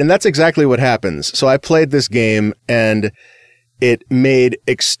 Right, and that's exactly what happens. So I played this game, and it made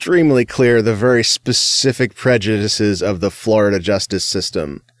extremely clear the very specific prejudices of the Florida justice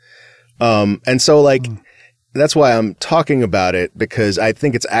system. And so, like, that's why I'm talking about it, because I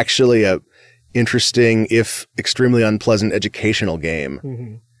think it's actually a interesting, if extremely unpleasant, educational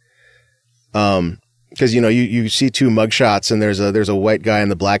game. Because you see 2 mugshots, and there's a white guy and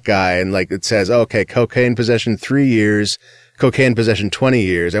the black guy, and like it says, okay, cocaine possession 3 years, cocaine possession 20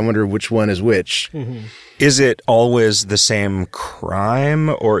 years. I wonder which one is which. Is it always the same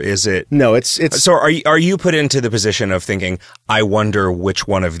crime, or is it? No, it's. So are you put into the position of thinking, I wonder which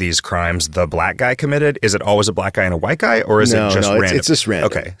one of these crimes the black guy committed? Is it always a black guy and a white guy, or is it just random? It's just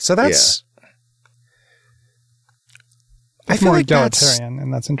random. Okay, so that's. Yeah. I feel more like egalitarian,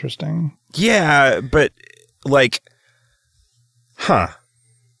 and that's interesting. Yeah, but like,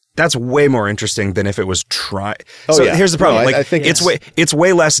 that's way more interesting than if it was here's the problem. I think it's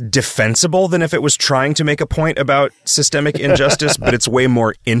way less defensible than if it was trying to make a point about systemic injustice, but it's way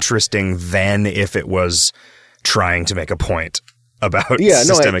more interesting than if it was trying to make a point about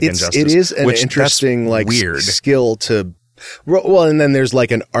systemic injustice. It is an interesting, like, weird skill to. Well, and then there's like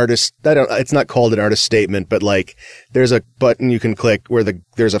an artist. It's not called an artist statement, but like there's a button you can click where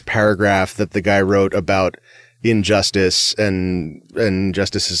there's a paragraph that the guy wrote about injustice and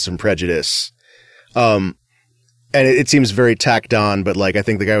justice and prejudice. And it seems very tacked on, but like I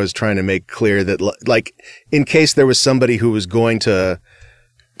think the guy was trying to make clear that like in case there was somebody who was going to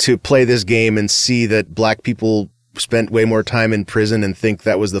play this game and see that black people spent way more time in prison and think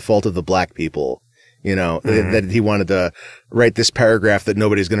that was the fault of the black people. That he wanted to write this paragraph that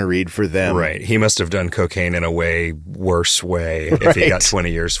nobody's going to read for them. Right. He must have done cocaine in a way worse way if he got 20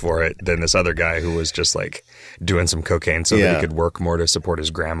 years for it than this other guy who was just like doing some cocaine so that he could work more to support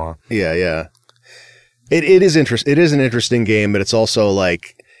his grandma. Yeah. It is It is an interesting game, but it's also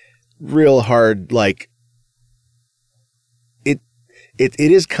like real hard. Like it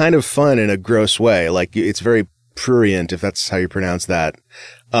is kind of fun in a gross way. Like it's very prurient, if that's how you pronounce that.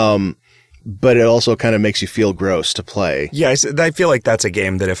 But it also kind of makes you feel gross to play. Yeah, I feel like that's a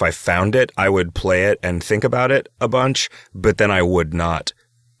game that if I found it, I would play it and think about it a bunch, but then I would not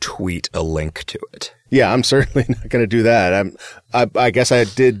tweet a link to it. Yeah, I'm certainly not going to do that. I guess I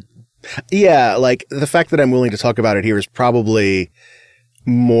did. Yeah, like the fact that I'm willing to talk about it here is probably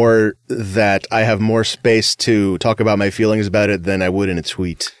more that I have more space to talk about my feelings about it than I would in a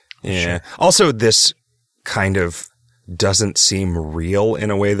tweet. Yeah. Sure. Also, this kind of doesn't seem real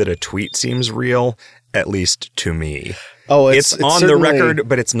in a way that a tweet seems real, at least to me. Oh, it's on the record,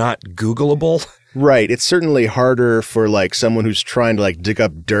 but it's not Googleable. Right. It's certainly harder for like someone who's trying to like dig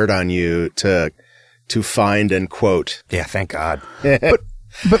up dirt on you to find and quote. Yeah, thank God.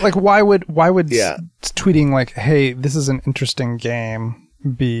 But like, why would tweeting like, "Hey, this is an interesting game,"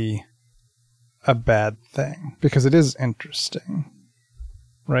 be a bad thing? Because it is interesting,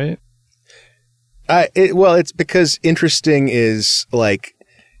 right? It's because interesting is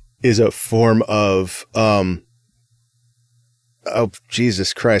a form of oh,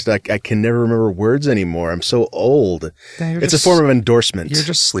 Jesus Christ. I can never remember words anymore. I'm so old. It's a form of endorsement. You're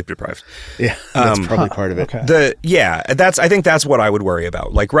just sleep deprived. Yeah, that's probably part of it. Okay. I think that's what I would worry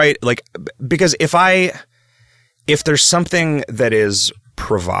about. Like, right? Like, because if there's something that is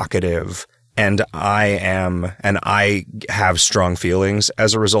provocative and I have strong feelings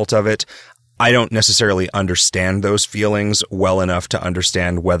as a result of it, I don't necessarily understand those feelings well enough to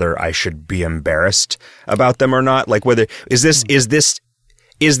understand whether I should be embarrassed about them or not. Like, whether is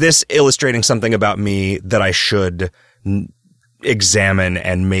this illustrating something about me that I should examine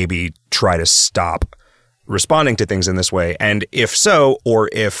and maybe try to stop responding to things in this way? And if so, or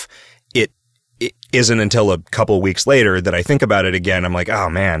if it isn't until a couple of weeks later that I think about it again, I'm like, oh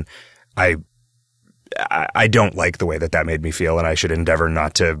man, I don't like the way that made me feel, and I should endeavor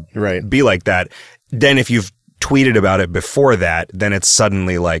not to be like that. Then if you've tweeted about it before that, then it's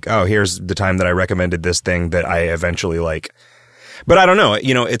suddenly like, oh, here's the time that I recommended this thing that I eventually like. But I don't know,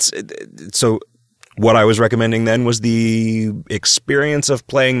 so what I was recommending then was the experience of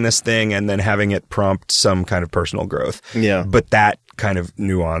playing this thing and then having it prompt some kind of personal growth. Yeah. But that kind of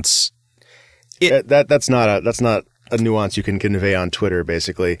nuance. That's not a nuance you can convey on Twitter,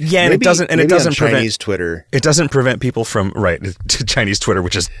 basically. Yeah, and it doesn't prevent Chinese Twitter. It doesn't prevent people from to Chinese Twitter,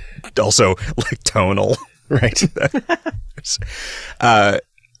 which is also like tonal, right?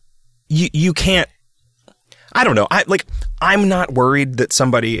 You can't. I don't know. I'm not worried that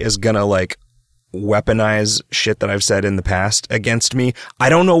somebody is gonna like weaponize shit that I've said in the past against me. I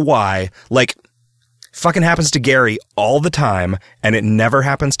don't know why. Like, fucking happens to Gary all the time, and it never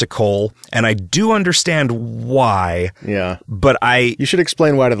happens to Cole, and I do understand why. Yeah. But you should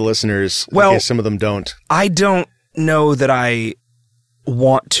explain why to the listeners, in case some of them don't. I don't know that I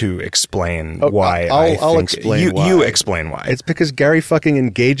want to explain why. I'll explain why. You explain why. It's because Gary fucking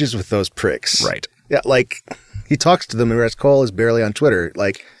engages with those pricks. Right. Yeah, like, he talks to them, whereas Cole is barely on Twitter.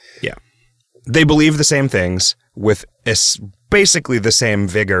 Like, yeah. They believe the same things with basically the same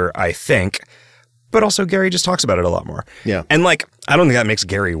vigor, I think. But also Gary just talks about it a lot more. Yeah. And like, I don't think that makes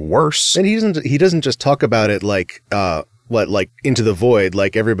Gary worse. And he doesn't just talk about it like into the void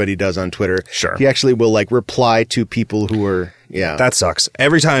like everybody does on Twitter. Sure. He actually will like reply to people who are, yeah. That sucks.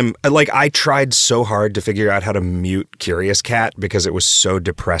 Every time, like, I tried so hard to figure out how to mute Curious Cat because it was so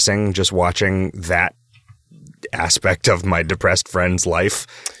depressing just watching that aspect of my depressed friend's life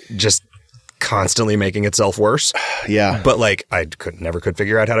just constantly making itself worse. Yeah. But like, I never could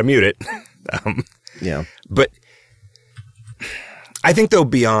figure out how to mute it. Yeah. But I think though,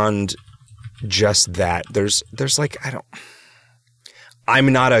 beyond just that, there's like,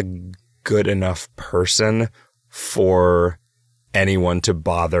 I'm not a good enough person for anyone to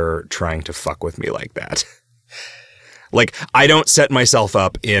bother trying to fuck with me like that. Like, I don't set myself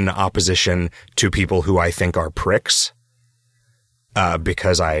up in opposition to people who I think are pricks,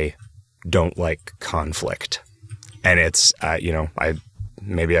 because I don't like conflict. And it's,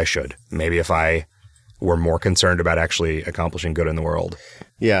 maybe I should. Maybe if I were more concerned about actually accomplishing good in the world.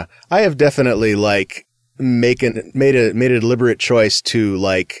 Yeah. I have definitely like made a deliberate choice to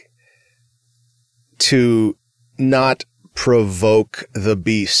not provoke the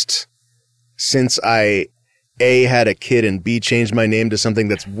beast since I A, had a kid, and B, changed my name to something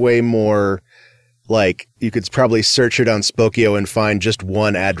that's way more like you could probably search it on Spokeo and find just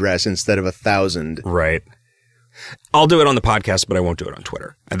one address instead of 1,000. Right. I'll do it on the podcast, but I won't do it on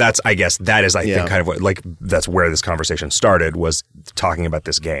Twitter. And that's, I guess, that is, I think, kind of what, like, that's where this conversation started, was talking about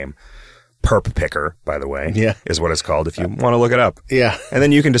this game. Perp Picker, by the way, is what it's called if you want to look it up. Yeah. And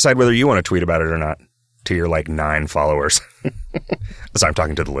then you can decide whether you want to tweet about it or not to your, like, 9 followers. So I'm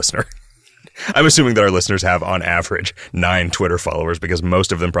talking to the listener. I'm assuming that our listeners have, on average, 9 Twitter followers because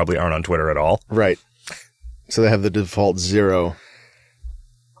most of them probably aren't on Twitter at all. Right. So they have the default 0.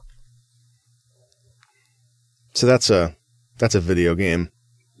 So that's a video game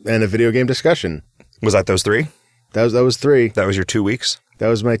and a video game discussion. Was that those 3? That was 3. That was your 2 weeks? That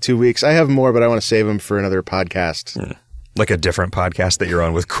was my 2 weeks. I have more, but I want to save them for another podcast. Like a different podcast that you're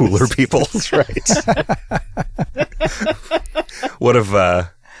on with cooler people. That's right. What have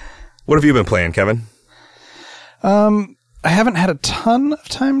you been playing, Kevin? I haven't had a ton of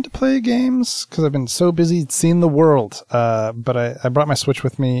time to play games because I've been so busy seeing the world. But I brought my Switch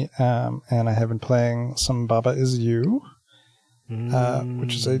with me, and I have been playing some Baba Is You,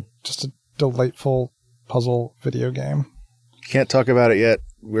 which is just a delightful puzzle video game. Can't talk about it yet.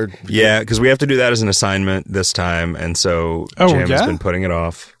 Because we have to do that as an assignment this time, and so Jim has been putting it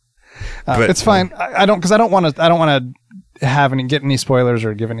off. But it's fine. I don't want to get any spoilers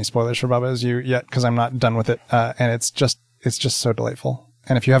or give any spoilers for Baba Is You yet because I'm not done with it, and it's just so delightful.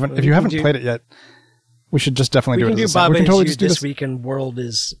 And if you haven't played it yet, we should just definitely do it. We can do Baba Is You this week, and World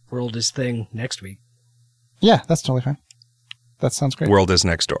is Thing next week. Yeah, that's totally fine. That sounds great. World is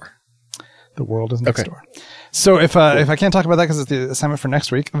next door. The world is next door. So if I can't talk about that because it's the assignment for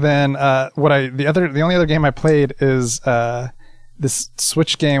next week, then the only other game I played is this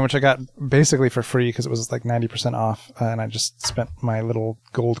Switch game, which I got basically for free because it was like 90% off, and I just spent my little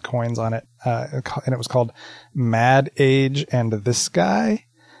gold coins on it. And it was called Mad Age and This Guy,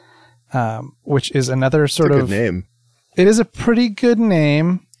 which is another sort of good name. It is a pretty good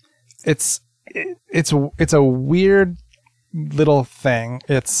name. It's a weird little thing.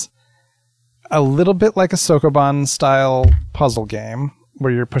 It's a little bit like a Sokoban style puzzle game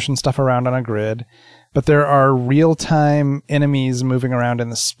where you're pushing stuff around on a grid, but there are real-time enemies moving around in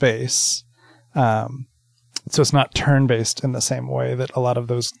the space. So it's not turn-based in the same way that a lot of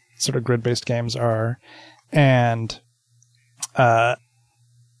those sort of grid-based games are. And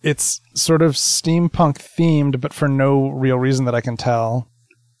it's sort of steampunk themed, but for no real reason that I can tell.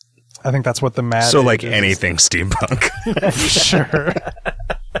 I think that's what the Mad So Age like is. anything steampunk. Sure.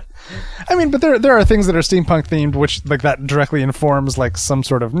 I mean, but there are things that are steampunk themed, which like that directly informs like some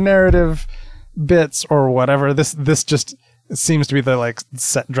sort of narrative bits or whatever. This just seems to be the like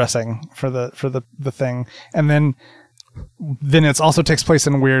set dressing for the thing, and then it also takes place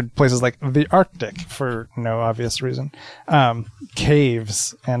in weird places like the Arctic for no obvious reason,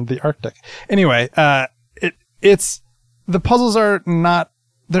 caves and the Arctic. Anyway, it's the puzzles are not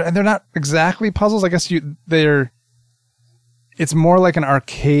they're not exactly puzzles. I guess it's more like an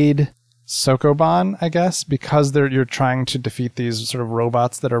arcade Sokoban, I guess, because you're trying to defeat these sort of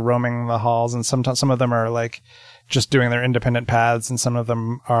robots that are roaming the halls, and sometimes some of them are like just doing their independent paths, and some of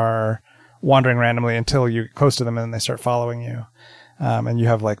them are wandering randomly until you get close to them and then they start following you. And you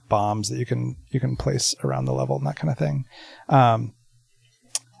have like bombs that you can place around the level and that kind of thing.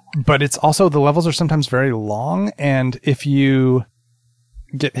 But it's also, the levels are sometimes very long, and if you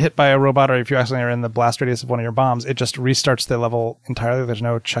get hit by a robot or if you actually are in the blast radius of one of your bombs, it just restarts the level entirely. There's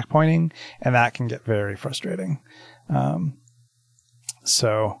no checkpointing, and that can get very frustrating.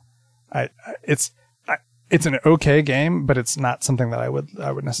 So it's an okay game, but it's not something that I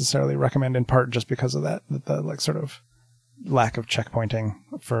would necessarily recommend, in part just because of that, the like sort of lack of checkpointing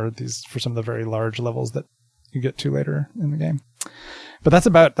for some of the very large levels that you get to later in the game. But that's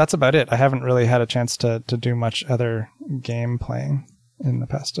about it. I haven't really had a chance to do much other game playing in the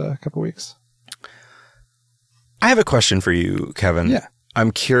past couple weeks. I have a question for you, Kevin. Yeah. I'm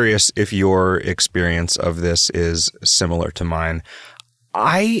curious if your experience of this is similar to mine.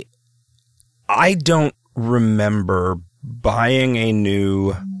 I don't remember buying a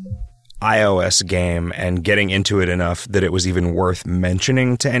new iOS game and getting into it enough that it was even worth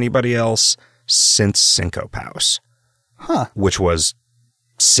mentioning to anybody else since Syncopaus, which was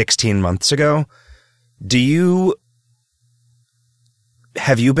 16 months ago.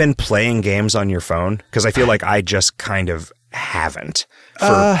 Have you been playing games on your phone? Because I feel like I just kind of haven't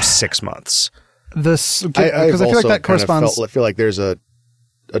for 6 months. Because I feel like that corresponds. I feel like there's a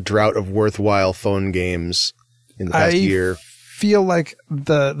drought of worthwhile phone games in the past year. I feel like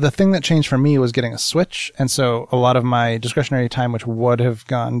the thing that changed for me was getting a Switch, and so a lot of my discretionary time, which would have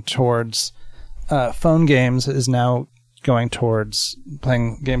gone towards phone games, is now going towards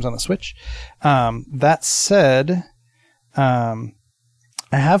playing games on the Switch. That said,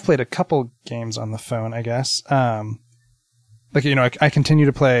 I have played a couple games on the phone, I guess. I continue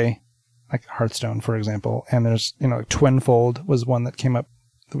to play like Hearthstone, for example, and there's, like Twinfold was one that came up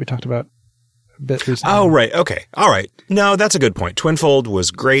that we talked about a bit recently. Oh, right. Okay. All right. No, that's a good point. Twinfold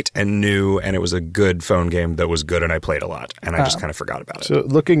was great and new, and it was a good phone game that was good, and I played a lot, and I just kind of forgot about it. So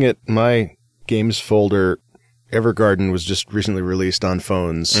looking at my games folder, Evergarden was just recently released on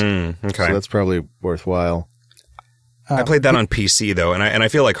phones. Okay. So that's probably worthwhile. I played that on PC though, and I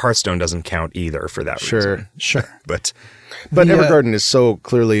feel like Hearthstone doesn't count either for that reason. Sure. But Evergarden is so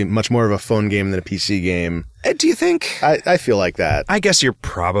clearly much more of a phone game than a PC game. Do you think? I feel like that. I guess you're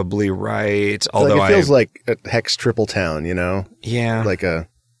probably right. Although it feels like a Hex Triple Town, Yeah. Like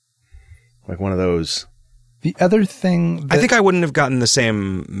one of those. The other thing I think I wouldn't have gotten the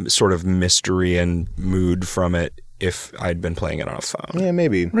same sort of mystery and mood from it if I'd been playing it on a phone. Yeah,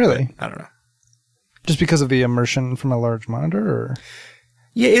 maybe. Really? I don't know. Just because of the immersion from a large monitor, or?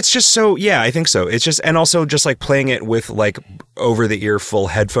 Yeah, it's just so, yeah, I think so. It's just, and also just like playing it with like over the ear full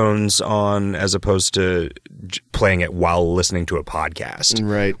headphones on as opposed to playing it while listening to a podcast.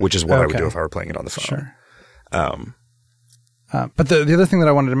 Right. Which is what I would do if I were playing it on the phone. Sure. But the other thing that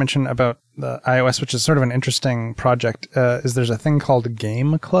I wanted to mention about the iOS, which is sort of an interesting project, is there's a thing called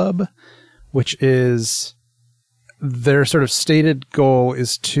Game Club, which is their sort of stated goal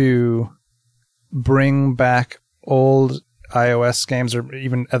is to bring back old iOS games or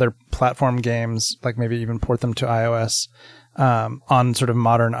even other platform games, like maybe even port them to iOS on sort of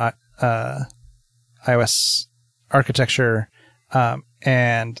modern iOS architecture.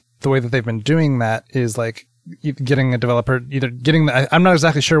 And the way that they've been doing that is like getting a developer, I'm not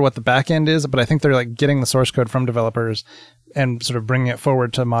exactly sure what the back end is, but I think they're like getting the source code from developers and sort of bringing it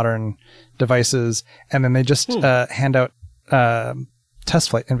forward to modern devices. And then they just hand out test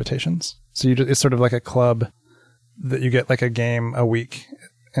flight invitations. So it's sort of like a club that you get like a game a week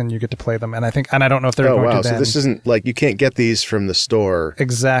and you get to play them. And I don't know if they're going to then. So this isn't like you can't get these from the store.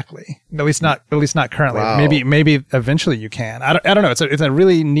 Exactly. At least not currently. Wow. Maybe eventually you can. I don't know. It's a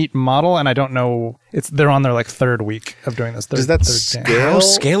really neat model, and I don't know. They're on their like third week of doing this. Does that third game. How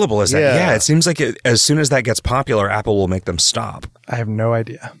scalable is that? Yeah. It seems like as soon as that gets popular, Apple will make them stop. I have no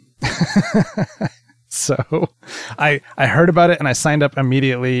idea. So I heard about it and I signed up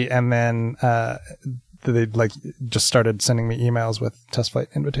immediately, and then they like just started sending me emails with test flight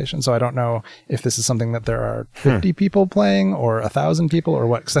invitations. So I don't know if this is something that there are 50 people playing or 1,000 people or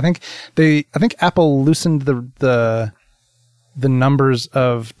what. Because I think Apple loosened the numbers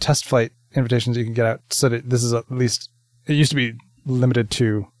of test flight invitations you can get out, so that this is at least, it used to be limited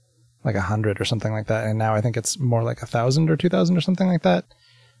to like 100 or something like that, and now I think it's more like 1,000 or 2,000 or something like that.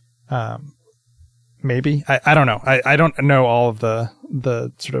 Maybe I don't know. I don't know all of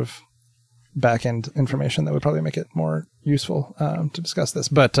the sort of back end information that would probably make it more useful to discuss this.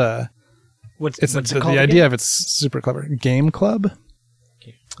 But what's it called the idea again? of it's super clever. Game Club.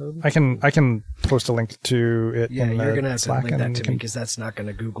 I can post a link to it. Yeah, in you're the gonna have to Slack link that and to you me can- because that's not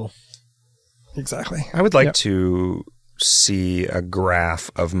gonna Google. Exactly. I would like to see a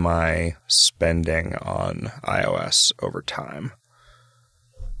graph of my spending on iOS over time.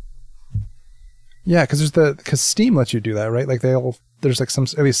 Yeah, because Steam lets you do that, right? Like there's like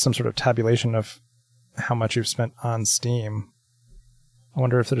at least some sort of tabulation of how much you've spent on Steam. I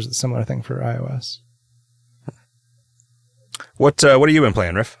wonder if there's a similar thing for iOS. What have you been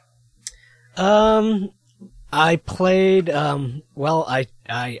playing, Riff? I played. I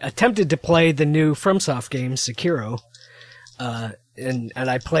attempted to play the new FromSoft game Sekiro, and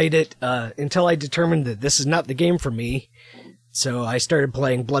I played it until I determined that this is not the game for me. So I started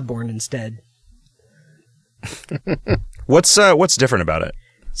playing Bloodborne instead. What's different about it?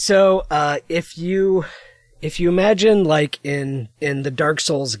 So if you imagine like in the Dark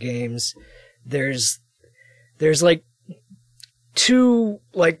Souls games, there's like two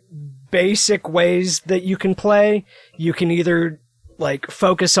like basic ways that you can play. You can either like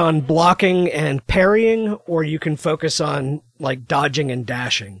focus on blocking and parrying, or you can focus on like dodging and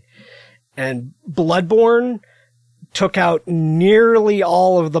dashing. And Bloodborne took out nearly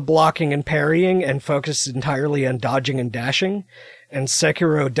all of the blocking and parrying and focused entirely on dodging and dashing. And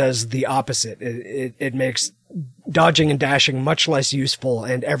Sekiro does the opposite. It makes dodging and dashing much less useful,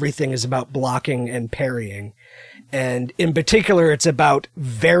 and everything is about blocking and parrying. And in particular, it's about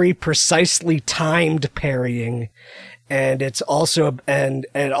very precisely timed parrying. And it's also, and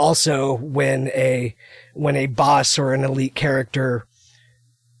also when a boss or an elite character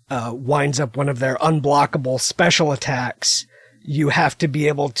winds up one of their unblockable special attacks, you have to be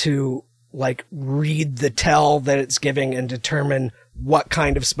able to like read the tell that it's giving and determine what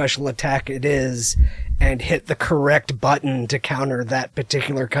kind of special attack it is and hit the correct button to counter that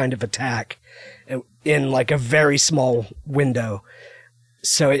particular kind of attack in like a very small window.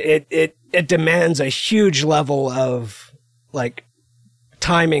 So it demands a huge level of like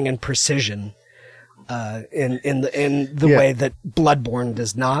timing and precision in the way that Bloodborne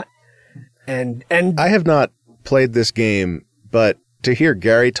does not. And I have not played this game, but to hear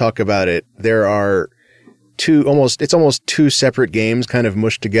Gary talk about it, there are it's almost two separate games kind of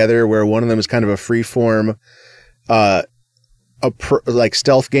mushed together, where one of them is kind of a free-form like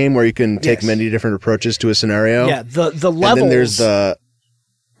stealth game where you can take many different approaches to a scenario. Yeah, the levels. And then there's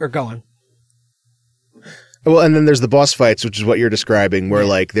Or go on. Well, and then there's the boss fights, which is what you're describing, where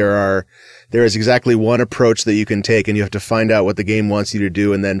like there is exactly one approach that you can take, and you have to find out what the game wants you to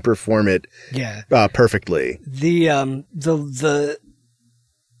do and then perform it perfectly.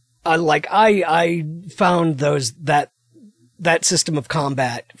 I found that system of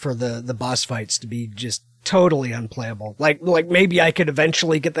combat for the boss fights to be just totally unplayable. Like maybe I could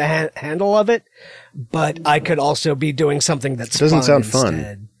eventually get the handle of it, but I could also be doing something that's doesn't sound instead.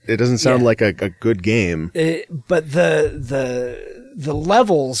 Fun. It doesn't sound like a good game. But the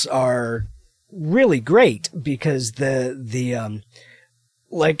levels are really great because the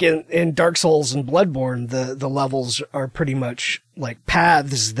like in Dark Souls and Bloodborne, the levels are pretty much like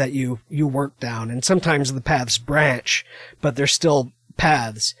paths that you work down, and sometimes the paths branch, but they're still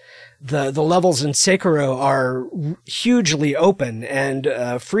paths. The levels in Sekiro are hugely open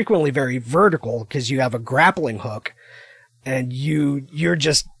and frequently very vertical because you have a grappling hook, and you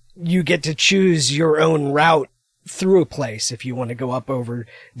get to choose your own route through a place. If you want to go up over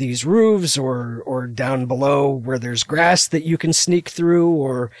these roofs or down below where there's grass that you can sneak through,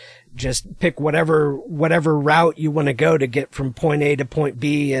 or just pick whatever route you want to go to get from point A to point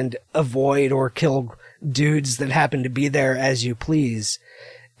B and avoid or kill dudes that happen to be there as you please.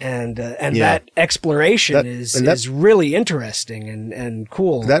 And that exploration is really interesting and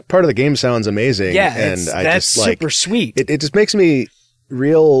cool. That part of the game sounds amazing. Yeah, and that's super sweet. It just makes me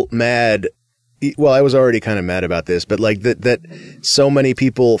real mad. Well, I was already kind of mad about this, but like that so many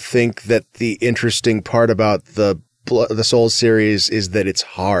people think that the interesting part about the Souls series is that it's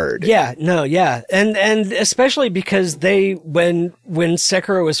hard. Yeah, no, yeah. And especially because when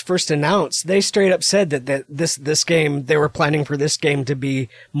Sekiro was first announced, they straight up said that this game, they were planning for this game to be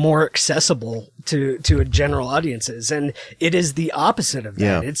more accessible to general audiences. And it is the opposite of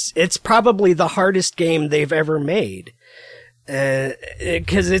that. Yeah. It's probably the hardest game they've ever made.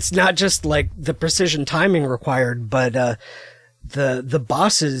 'Cause it's not just like the precision timing required, but, the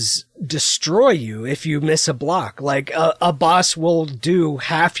bosses destroy you if you miss a block. Like a boss will do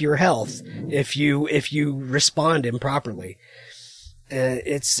half your health if you respond improperly.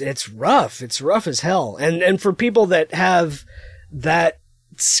 It's rough. It's rough as hell. And for people that have that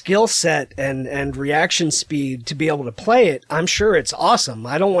skill set and reaction speed to be able to play it, I'm sure it's awesome.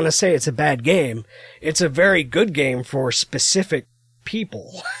 I don't want to say it's a bad game. It's a very good game for specific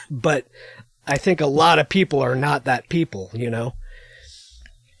people, but I think a lot of people are not that people, you know?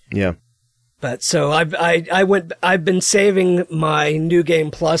 Yeah. But so I've been saving my New Game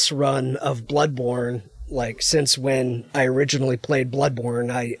Plus run of Bloodborne, like since when I originally played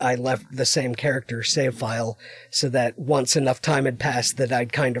Bloodborne. I left the same character save file so that once enough time had passed that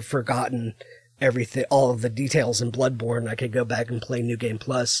I'd kind of forgotten everything, all of the details in Bloodborne, I could go back and play New Game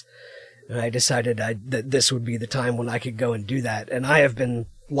Plus. And I decided that this would be the time when I could go and do that. And I have been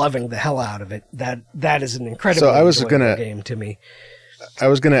loving the hell out of it. That is an incredibly enjoyable game to me. I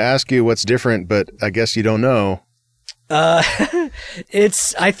was going to ask you what's different, but I guess you don't know. I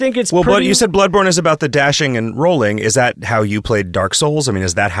think it's well, but you said Bloodborne is about the dashing and rolling. Is that how you played Dark Souls? I mean,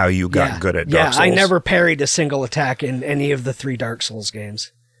 is that how you got good at Dark Souls? Yeah, I never parried a single attack in any of the 3 Dark Souls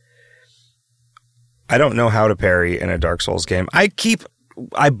games. I don't know how to parry in a Dark Souls game. I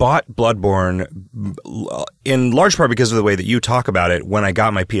bought Bloodborne in large part because of the way that you talk about it when I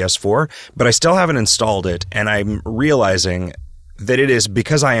got my PS4, but I still haven't installed it, and I'm realizing that it is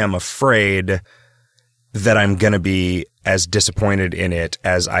because I am afraid that I'm going to be as disappointed in it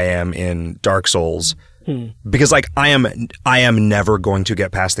as I am in Dark Souls. Because like I am never going to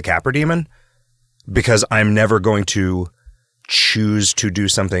get past the Capra Demon because I'm never going to choose to do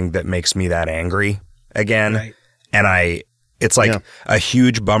something that makes me that angry again. Right. And it's like a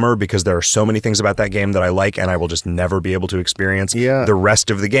huge bummer because there are so many things about that game that I like and I will just never be able to experience the rest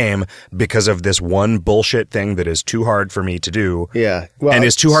of the game because of this one bullshit thing that is too hard for me to do. Yeah. Well, and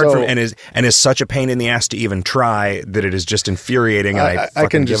is too hard and is such a pain in the ass to even try that it is just infuriating and I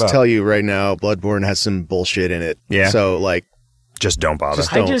can just tell you right now, Bloodborne has some bullshit in it. Yeah. So like just don't bother.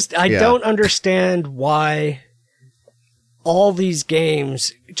 I don't understand why all these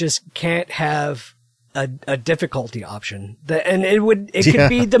games just can't have a difficulty option. And it could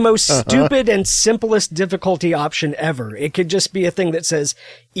be the most stupid and simplest difficulty option ever. It could just be a thing that says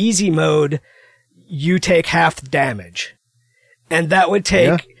easy mode, you take half the damage. And that would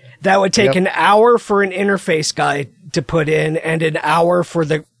take an hour for an interface guy to put in and an hour for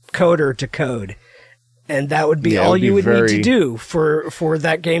the coder to code. And that would be all you would need to do for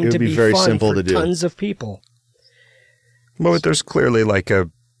that game to be very fun simple for to do. Tons of people. Well, there's clearly like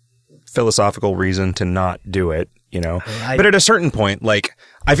a philosophical reason to not do it, you know. But at a certain point, like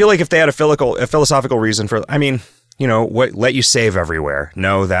I feel like if they had a philosophical reason for, I mean, let you save everywhere.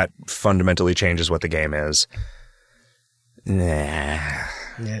 No, that fundamentally changes what the game is. Nah.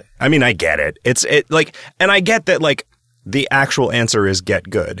 Yeah. I mean, I get it. And I get that, like, the actual answer is get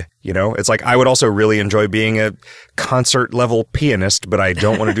good. It's like, I would also really enjoy being a concert level pianist, but I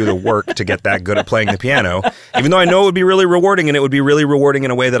don't want to do the work to get that good at playing the piano, even though I know it would be really rewarding, and it would be really rewarding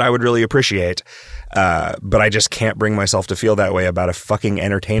in a way that I would really appreciate. But I just can't bring myself to feel that way about a fucking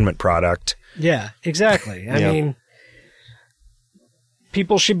entertainment product. Yeah, exactly. I mean,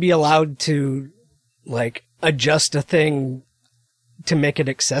 people should be allowed to, like, adjust a thing to make it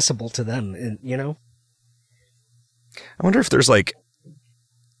accessible to them, I wonder if there's like,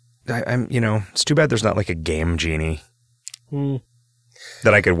 it's too bad there's not like a game genie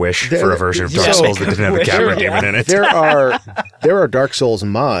that I could wish for a version of Dark Souls that didn't have a Capra demon in it. There are Dark Souls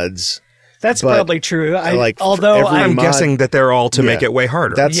mods. That's probably true. I'm guessing that they're all to make it way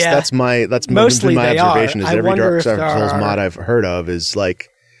harder. That's mostly my observation. Is that every Dark Souls mod I've heard of is like,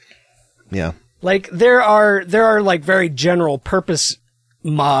 like there are like very general purpose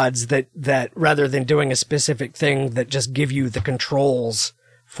mods that rather than doing a specific thing that just give you the controls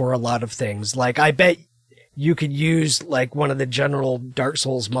for a lot of things. Like, I bet you could use like one of the general Dark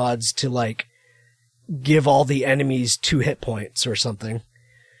Souls mods to like give all the enemies 2 hit points or something,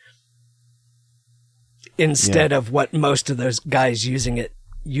 instead of what most of those guys use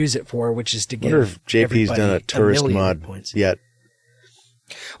it for, which is to give. I wonder if JP's done a tourist mod yet.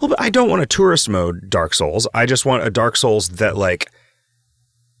 Well, but I don't want a tourist mode Dark Souls. I just want a Dark Souls that like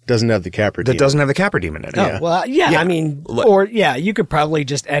doesn't have the Capra demon. That doesn't have the Capra demon in it. Oh, well, I mean, or you could probably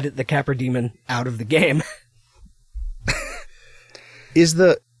just edit the Capra demon out of the game.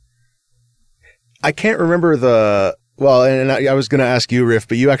 I can't remember and I was going to ask you, Riff,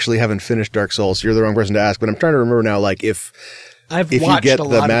 but you actually haven't finished Dark Souls. You're the wrong person to ask, but I'm trying to remember now, like, if you get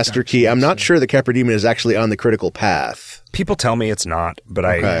the Master Key, I'm not sure the Capra demon is actually on the critical path. People tell me it's not, but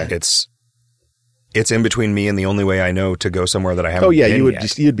it's in between me and the only way I know to go somewhere that I haven't been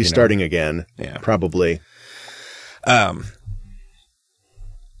yet. You'd be starting again. Yeah. Probably.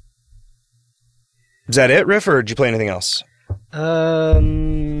 Is that it, Riff, or did you play anything else?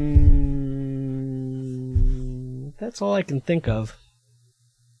 That's all I can think of.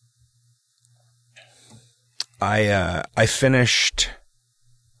 I finished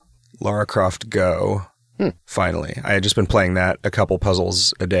Lara Croft Go, finally. I had just been playing that, a couple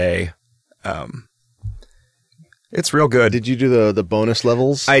puzzles a day. It's real good. Did you do the bonus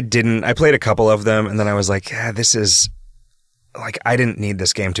levels? I didn't. I played a couple of them, and then I was like, this is... Like, I didn't need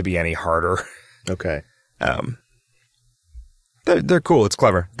this game to be any harder. Okay. They're cool. It's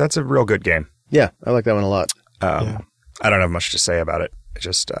clever. That's a real good game. Yeah, I like that one a lot. I don't have much to say about it. It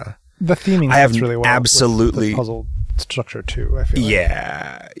just... the theming I have really well absolutely... with the puzzle structure, too, I feel like.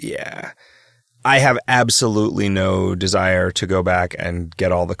 Yeah. I have absolutely no desire to go back and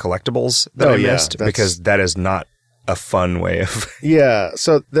get all the collectibles that I missed, because that is not a fun way of... Yeah,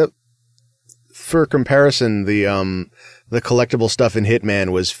 so for comparison, the collectible stuff in Hitman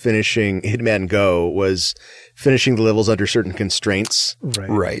Go was finishing the levels under certain constraints.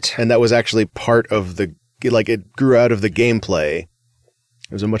 Right. And that was actually part of it grew out of the gameplay.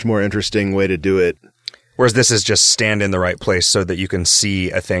 It was a much more interesting way to do it. Whereas this is just stand in the right place so that you can see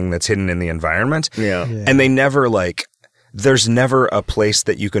a thing that's hidden in the environment. Yeah. And they never there's never a place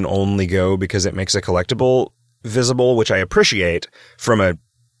that you can only go because it makes a collectible visible, which I appreciate from a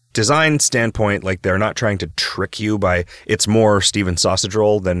design standpoint. Like, they're not trying to trick you it's more Steven Sausage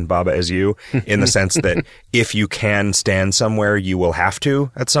Roll than Baba Is You, in the sense that if you can stand somewhere, you will have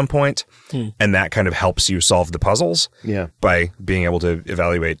to at some point. And that kind of helps you solve the puzzles by being able to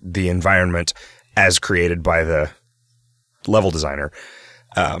evaluate the environment as created by the level designer.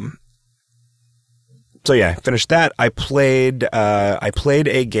 So yeah, finished that. I played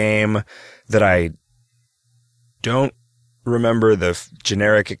a game that I don't remember the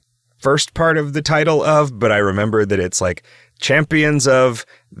generic first part of the title of, but I remember that it's like Champions of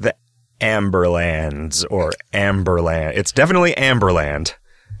the Amberlands or Amberland. It's definitely Amberland.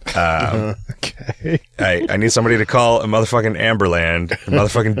 Okay. I need somebody to call a motherfucking Amberland. A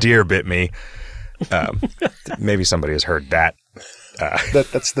motherfucking deer bit me. Maybe somebody has heard that.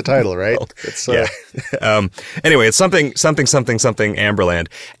 That's the title, right? It's, yeah. Anyway, it's something Amberland,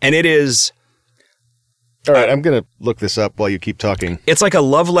 and it is. All right, I'm gonna look this up while you keep talking. It's like a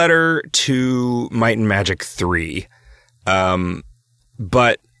love letter to Might and Magic 3,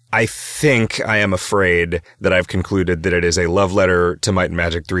 but I am afraid that I've concluded that it is a love letter to Might and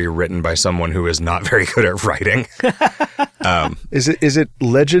Magic 3 written by someone who is not very good at writing. Is it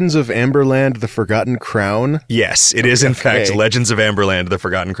Legends of Amberland: The Forgotten Crown? Yes, it is in fact Legends of Amberland: The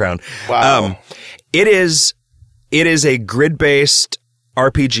Forgotten Crown. Wow. It is It is a grid-based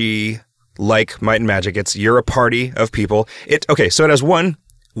RPG like Might and Magic. You're a party of people. So it has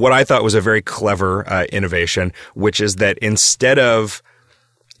what I thought was a very clever innovation, which is that instead of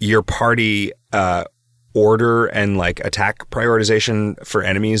your party order and like attack prioritization for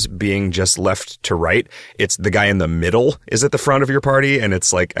enemies being just left to right, it's the guy in the middle is at the front of your party, and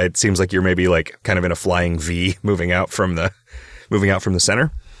it's like it seems like you're maybe like kind of in a flying V moving out from the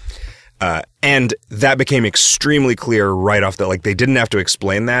center. And that became extremely clear right off like they didn't have to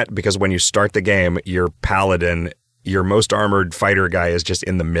explain that, because when you start the game, your paladin, your most armored fighter guy, is just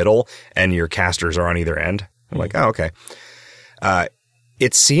in the middle and your casters are on either end. I'm like, oh, okay.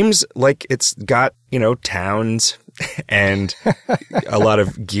 It seems like it's got, towns and a lot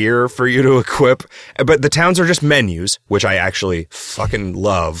of gear for you to equip. But the towns are just menus, which I actually fucking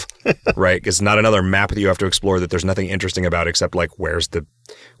love, right? It's not another map that you have to explore that there's nothing interesting about except like, where's the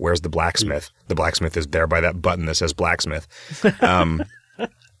blacksmith? The blacksmith is there by that button that says blacksmith.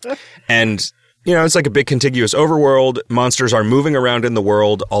 And, it's like a big contiguous overworld. Monsters are moving around in the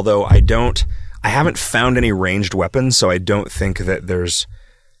world, although I haven't found any ranged weapons, so I don't think that there's...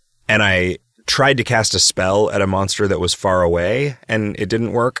 And I tried to cast a spell at a monster that was far away, and it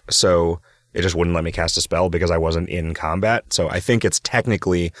didn't work, so it just wouldn't let me cast a spell because I wasn't in combat. So I think it's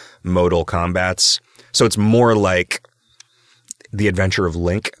technically modal combats. So it's more like the Adventure of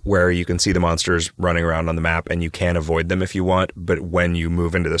Link, where you can see the monsters running around on the map, and you can avoid them if you want, but when you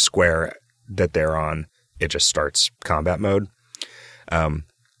move into the square that they're on, it just starts combat mode.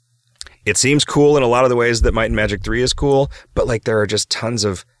 It seems cool in a lot of the ways that Might and Magic 3 is cool, but like there are just tons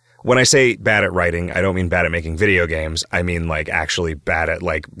of... When I say bad at writing, I don't mean bad at making video games. I mean like actually bad at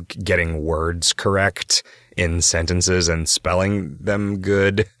like getting words correct in sentences and spelling them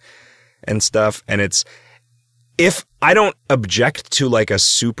good and stuff. And if I don't object to like a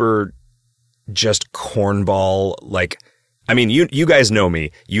super just cornball, like... I mean, you guys know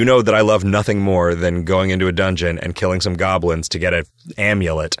me. You know that I love nothing more than going into a dungeon and killing some goblins to get an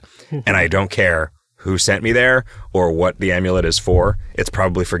amulet. And I don't care who sent me there or what the amulet is for. It's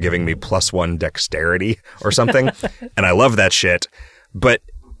probably for giving me +1 dexterity or something. And I love that shit. But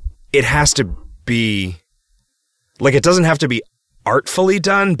it has to be... Like, it doesn't have to be artfully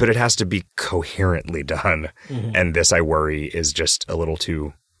done, but it has to be coherently done. Mm-hmm. And this, I worry, is just a little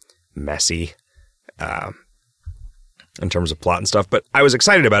too messy. In terms of plot and stuff, but I was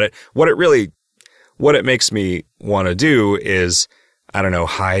excited about it. What it makes me want to do is, I don't know,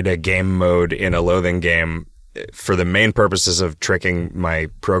 hide a game mode in a Loathing game for the main purposes of tricking my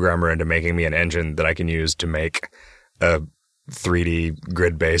programmer into making me an engine that I can use to make a 3D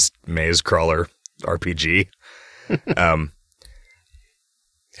grid-based maze crawler RPG. I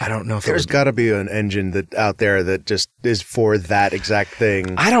don't know if there's got to be an engine out there that just is for that exact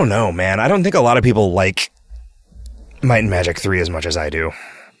thing. I don't know, man. I don't think a lot of people like Might and Magic 3 as much as I do.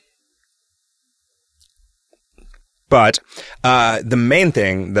 But the main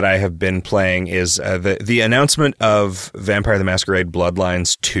thing that I have been playing is the announcement of Vampire the Masquerade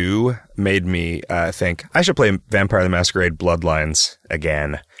Bloodlines 2 made me think I should play Vampire the Masquerade Bloodlines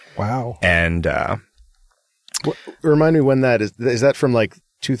again. Wow. And remind me when that is. Is that from like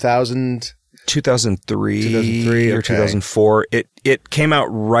 2000? 2003 or okay. 2004. It came out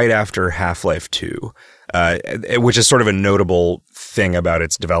right after Half-Life 2. Which is sort of a notable thing about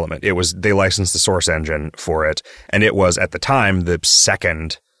its development. They licensed the Source engine for it, and it was at the time the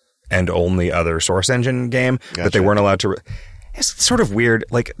second and only other Source engine game that they weren't allowed to. It's sort of weird.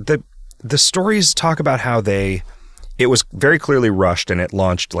 Like the stories talk about how it was very clearly rushed and it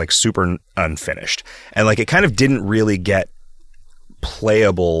launched like super unfinished, and like it kind of didn't really get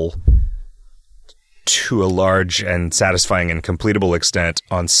playable to a large and satisfying and completable extent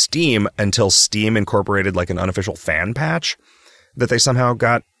on Steam until Steam incorporated like an unofficial fan patch that they somehow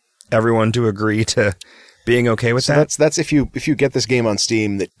got everyone to agree to being okay with that. That's if you get this game on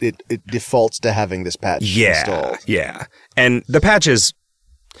Steam, that it defaults to having this patch installed. Yeah. And the patch is,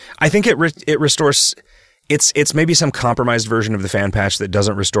 I think it restores. It's maybe some compromised version of the fan patch that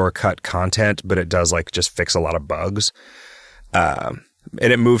doesn't restore cut content, but it does like just fix a lot of bugs.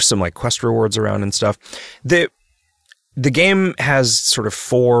 And it moves some like quest rewards around and stuff. The game has sort of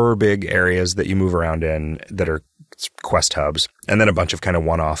 4 big areas that you move around in that are quest hubs, and then a bunch of kind of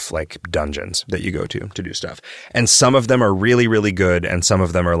one-off like dungeons that you go to do stuff. And some of them are really, really good, and some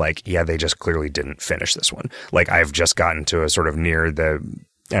of them are like, yeah, they just clearly didn't finish this one. Like I've just gotten to a sort of near the,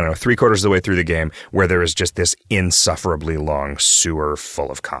 I don't know, 3/4 of the way through the game where there is just this insufferably long sewer full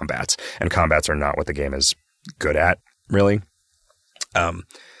of combats, and combats are not what the game is good at, really.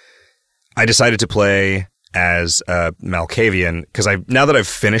 I decided to play as Malkavian, because now that I've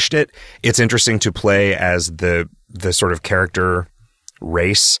finished it, it's interesting to play as the sort of character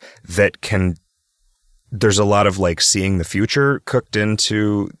race that can. There's a lot of like seeing the future cooked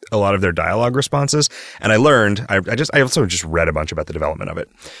into a lot of their dialogue responses, and I learned. I also just read a bunch about the development of it.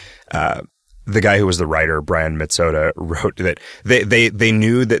 The guy who was the writer, Brian Mitsoda, wrote that they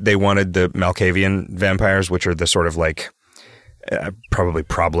knew that they wanted the Malkavian vampires, which are the sort of like probably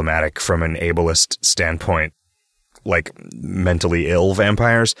problematic from an ableist standpoint, like mentally ill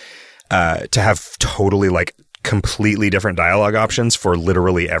vampires, to have totally like completely different dialogue options for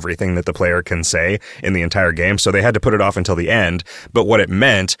literally everything that the player can say in the entire game. So they had to put it off until the end. But what it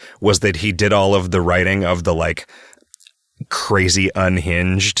meant was that he did all of the writing of the like crazy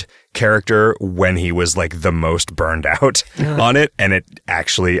unhinged character when he was like the most burned out on it. And it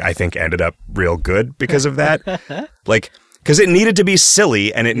actually, I think, ended up real good because of that. Like, because it needed to be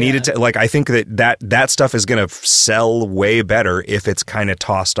silly and it needed to, like, I think that stuff is going to sell way better if it's kind of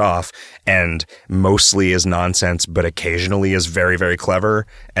tossed off and mostly is nonsense, but occasionally is very, very clever.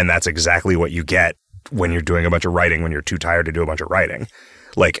 And that's exactly what you get when you're doing a bunch of writing, when you're too tired to do a bunch of writing.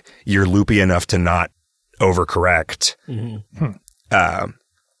 Like, you're loopy enough to not overcorrect.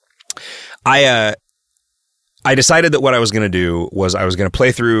 I decided that what I was going to do was I was going to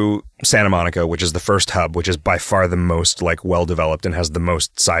play through Santa Monica, which is the first hub, which is by far the most like well-developed and has the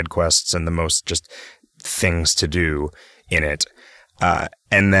most side quests and the most just things to do in it.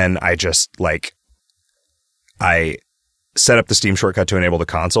 And then I just like, I set up the Steam shortcut to enable the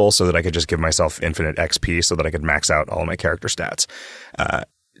console so that I could just give myself infinite XP so that I could max out all of my character stats.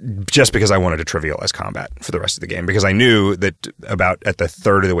 Just because I wanted to trivialize combat for the rest of the game, because I knew that about at the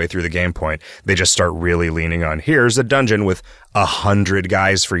third of the way through the game point, they just start really leaning on, here's a dungeon with 100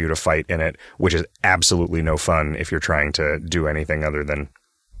 guys for you to fight in it, which is absolutely no fun if you're trying to do anything other than,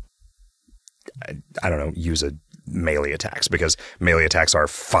 I don't know, use a melee attacks, because melee attacks are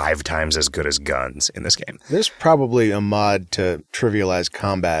 5 times as good as guns in this game. There's probably a mod to trivialize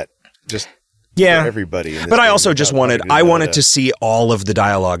combat just for everybody. In this but I game also just wanted to to see all of the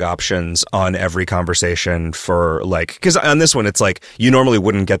dialogue options on every conversation for like, because on this one it's like you normally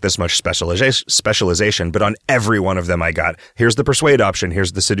wouldn't get this much specialization, but on every one of them I got, here's the persuade option,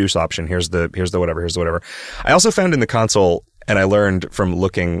 here's the seduce option, here's the whatever. I also found in the console, and I learned from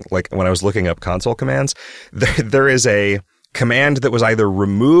looking, like when I was looking up console commands, there is a command that was either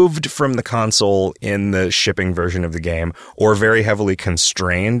removed from the console in the shipping version of the game or very heavily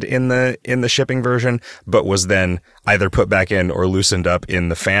constrained in the shipping version, but was then either put back in or loosened up in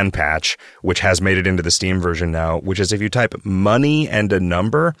the fan patch, which has made it into the Steam version now, which is if you type money and a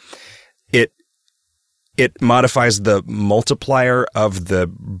number, it modifies the multiplier of the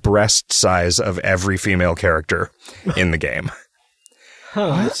breast size of every female character in the game.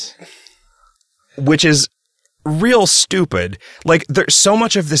 What? Which is real stupid. Like, there's so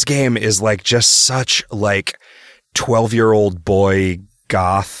much of this game is like just such like 12-year-old boy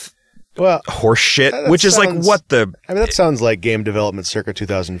goth horse shit, which is like what the... I mean, that sounds like game development circa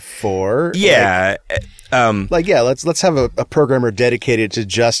 2004. Yeah. Let's have a programmer dedicated to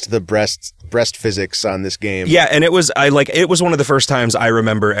just the breast physics on this game. Yeah, and it was one of the first times I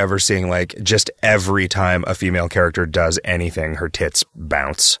remember ever seeing like just every time a female character does anything, her tits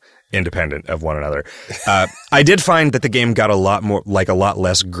bounce independent of one another. I did find that the game got a lot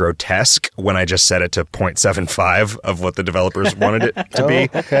less grotesque when I just set it to 0.75 of what the developers wanted it to be.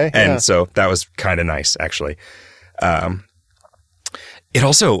 Okay. And so that was kind of nice, actually. It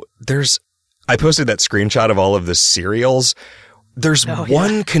also, I posted that screenshot of all of the cereals. There's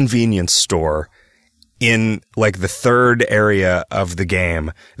one convenience store in like the third area of the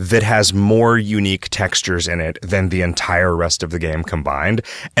game that has more unique textures in it than the entire rest of the game combined.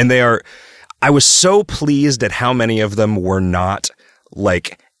 And I was so pleased at how many of them were not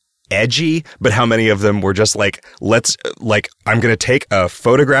like edgy, but how many of them were just like, I'm going to take a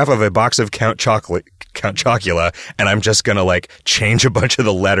photograph of a box of Count Chocula and I'm just going to like change a bunch of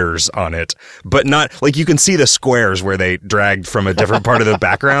the letters on it, but not like you can see the squares where they dragged from a different part of the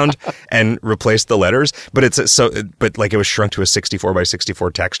background and replaced the letters, but it was shrunk to a 64 by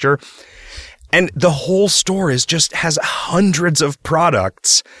 64 texture. And the whole store has hundreds of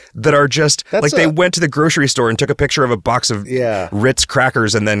products that are just they went to the grocery store and took a picture of a box of Ritz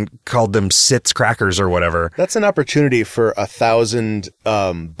crackers and then called them Sitz crackers or whatever. That's an opportunity for 1,000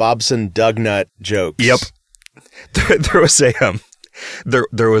 Bobson Dugnut jokes. Yep.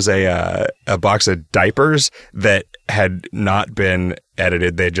 There was a box of diapers that had not been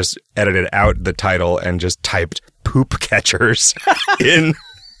edited. They just edited out the title and just typed poop catchers in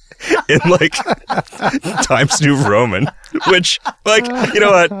in like Times New Roman, which, like, you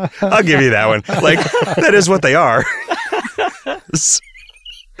know what? I'll give you that one. Like, that is what they are.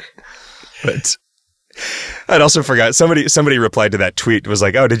 But I'd also forgot somebody replied to that tweet, was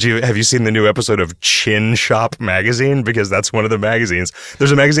like, "Oh, have you seen the new episode of Chin Shop magazine? Because that's one of the magazines.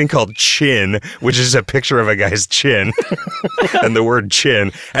 There's a magazine called Chin, which is a picture of a guy's chin and the word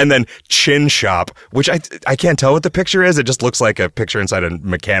chin, and then Chin Shop, which I can't tell what the picture is. It just looks like a picture inside a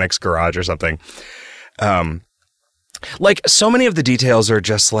mechanic's garage or something. Like, so many of the details are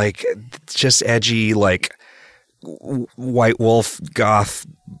just edgy, like White Wolf goth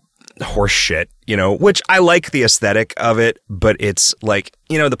horse shit, you know, which I like the aesthetic of it, but it's like,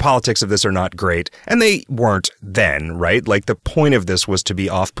 you know, the politics of this are not great, and they weren't then, right? Like, the point of this was to be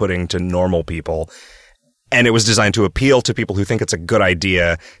off-putting to normal people, and it was designed to appeal to people who think it's a good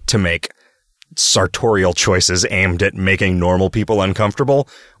idea to make sartorial choices aimed at making normal people uncomfortable,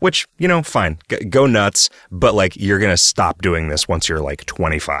 which, you know, fine, go nuts, but like, you're gonna stop doing this once you're like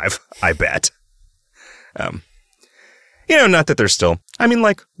 25, I bet. You know, not that there's still, I mean,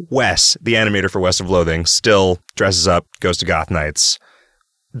 like, Wes, the animator for West of Loathing, still dresses up, goes to goth nights.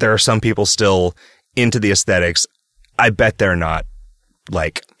 There are some people still into the aesthetics. I bet they're not,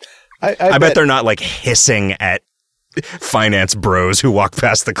 like, I bet they're not, like, hissing at finance bros who walk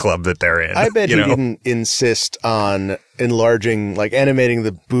past the club that they're in. I bet he didn't insist on enlarging, like, animating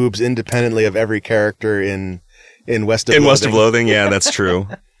the boobs independently of every character in West of Loathing. In West of Loathing, yeah, that's true.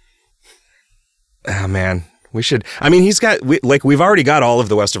 Oh, man. We should, I mean, we've already got all of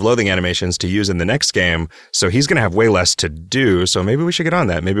the West of Loathing animations to use in the next game, so he's going to have way less to do, so maybe we should get on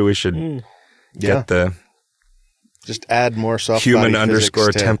that. Maybe we should get the... Just add more soft human body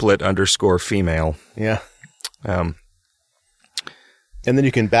 _template _female. Yeah. And then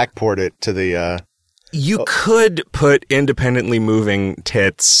you can backport it to the... You could put independently moving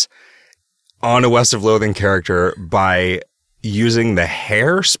tits on a West of Loathing character by using the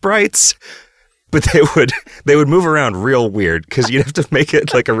hair sprites, but they would move around real weird, because you'd have to make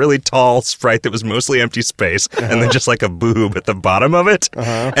it like a really tall sprite that was mostly empty space, and then just like a boob at the bottom of it.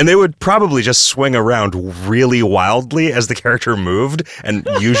 And they would probably just swing around really wildly as the character moved, and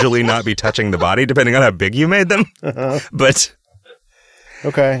usually not be touching the body, depending on how big you made them. But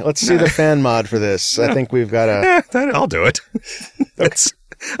okay, let's see the fan mod for this. I think we've got I'll do it.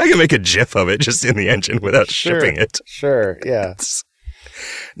 I can make a GIF of it just in the engine without shipping it. Sure, yeah.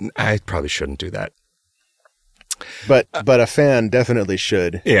 I probably shouldn't do that. But a fan definitely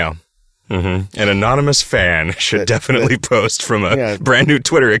should. Yeah. Mm-hmm. An anonymous fan should definitely post from a brand new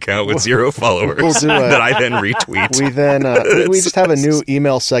Twitter account with 0 followers that I then retweet. We just have a new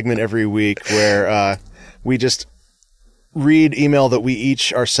email segment every week where we just read email that we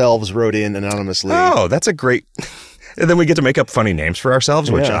each ourselves wrote in anonymously. Oh, that's a great... And then we get to make up funny names for ourselves,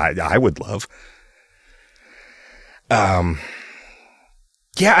 which I would love.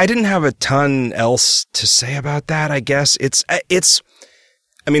 Yeah, I didn't have a ton else to say about that, I guess. It's, I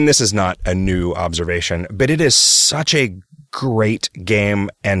mean, this is not a new observation, but it is such a great game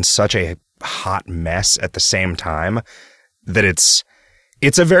and such a hot mess at the same time that it's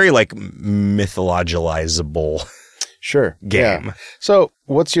a very, like, mythologizable game. Yeah. So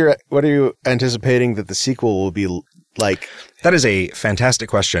what are you anticipating that the sequel will be like? That is a fantastic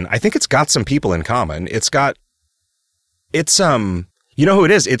question. I think it's got some people in common. You know who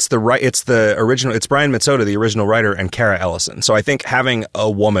it is? It's the original. It's Brian Mitsoda, the original writer, and Kara Ellison. So I think having a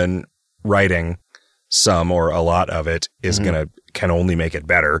woman writing some or a lot of it is can only make it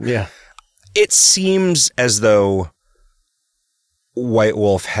better. Yeah. It seems as though White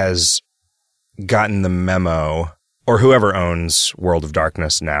Wolf has gotten the memo, or whoever owns World of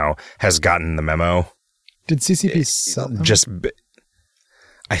Darkness now has gotten the memo. Did CCP sell them?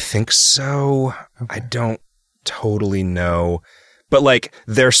 I think so. Okay. I don't totally know. But, like,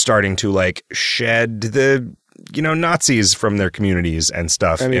 they're starting to, like, shed the, Nazis from their communities and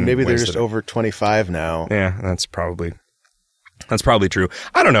stuff. I mean, maybe they're just over 25 now. Yeah, that's probably true.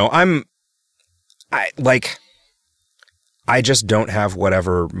 I don't know. I just don't have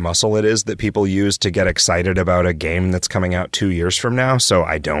whatever muscle it is that people use to get excited about a game that's coming out 2 years from now. So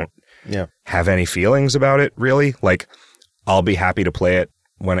I don't have any feelings about it, really. Like, I'll be happy to play it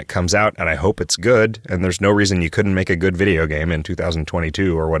when it comes out, and I hope it's good, and there's no reason you couldn't make a good video game in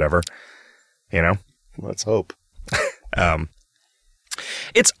 2022 or whatever, Let's hope. I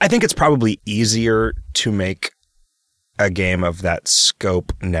think it's probably easier to make a game of that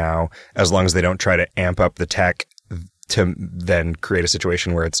scope now, as long as they don't try to amp up the tech to then create a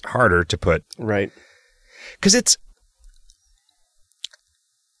situation where it's harder to put... Right. Because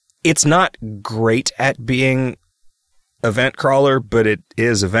it's not great at being event crawler, but it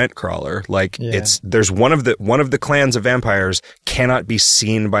is event crawler. Like there's one of the clans of vampires cannot be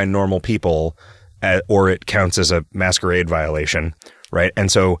seen by normal people, or it counts as a masquerade violation, right?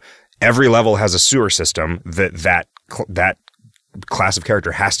 And so every level has a sewer system that class of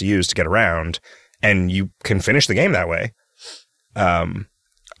character has to use to get around, and you can finish the game that way.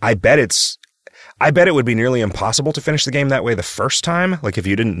 I bet it would be nearly impossible to finish the game that way the first time. Like if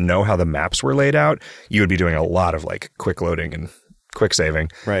you didn't know how the maps were laid out, you would be doing a lot of like quick loading and quick saving.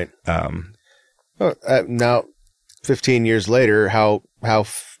 Right. Now, 15 years later, how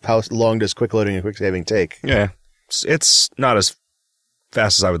long does quick loading and quick saving take? Yeah, it's not as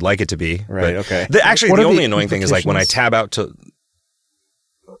fast as I would like it to be. Right. Okay. The only annoying thing is like when I tab out to.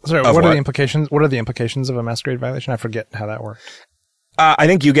 Sorry, what are the implications? What are the implications of a masquerade violation? I forget how that works. I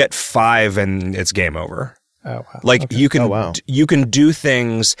think you get 5 and it's game over. Oh wow! Like okay. you can do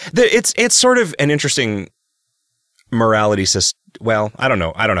things. It's sort of an interesting morality system. Well, I don't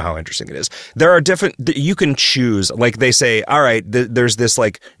know how interesting it is. There are different. You can choose. Like they say, all right, there's this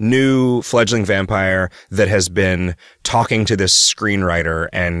like new fledgling vampire that has been talking to this screenwriter,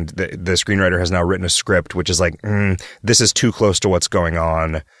 and the screenwriter has now written a script which is like, this is too close to what's going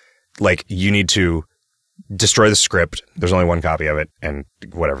on. Like you need to destroy the script. There's only one copy of it, and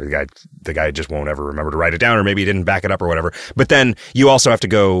whatever, the guy just won't ever remember to write it down, or maybe he didn't back it up or whatever. But then you also have to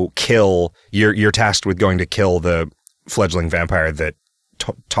go kill. You're tasked with going to kill the fledgling vampire that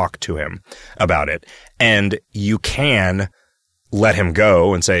talk to him about it, and you can let him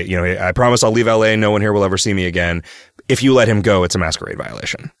go and say, I promise I'll leave LA. No one here will ever see me again. If you let him go, it's a masquerade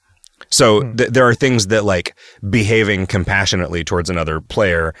violation. So there are things that like behaving compassionately towards another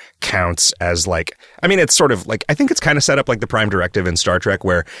player counts as like, I mean, it's sort of like, I think it's kind of set up like the Prime Directive in Star Trek,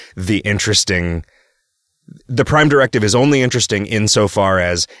 where the Prime Directive is only interesting insofar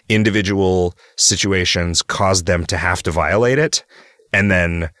as individual situations cause them to have to violate it and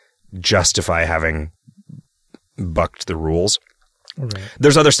then justify having bucked the rules. Right.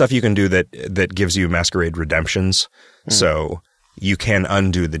 There's other stuff you can do that gives you masquerade redemptions. So you can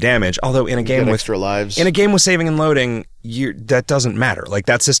undo the damage. Although in a game with extra lives, in a game with saving and loading, that doesn't matter. Like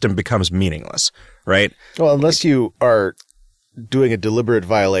that system becomes meaningless, right? Well, unless you are doing a deliberate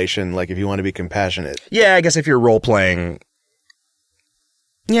violation, like if you want to be compassionate. Yeah, I guess if you're role playing.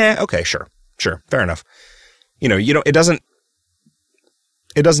 Yeah. Okay. Sure. Fair enough. It doesn't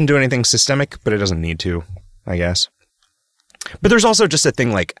do anything systemic, but it doesn't need to, I guess. But there's also just a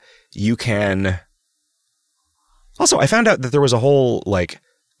thing like you can. Also, I found out that there was a whole like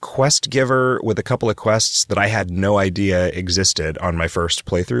quest giver with a couple of quests that I had no idea existed on my first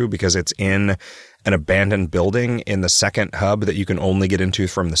playthrough, because it's in an abandoned building in the second hub that you can only get into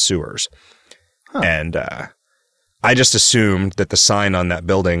from the sewers. And I just assumed that the sign on that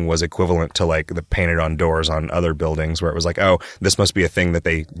building was equivalent to like the painted on doors on other buildings, where it was like, oh, this must be a thing that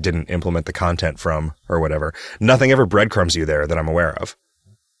they didn't implement the content from or whatever. Nothing ever breadcrumbs you there that I'm aware of.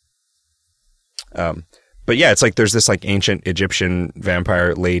 But yeah, it's like there's this like ancient Egyptian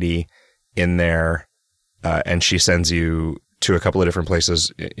vampire lady in there, and she sends you to a couple of different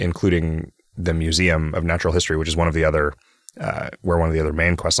places, including the Museum of Natural History, which is one of the other where one of the other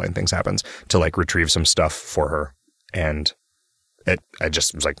main questline things happens, to like retrieve some stuff for her. And I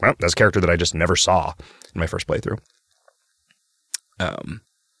just was like, well, that's a character that I just never saw in my first playthrough.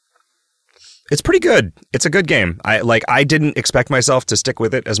 It's pretty good. It's a good game. I didn't expect myself to stick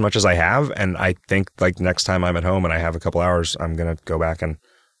with it as much as I have, and I think like next time I'm at home and I have a couple hours, I'm gonna go back and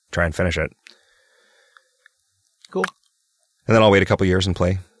try and finish it. Cool. And then I'll wait a couple years and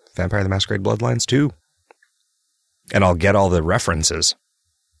play Vampire the Masquerade Bloodlines 2. And I'll get all the references.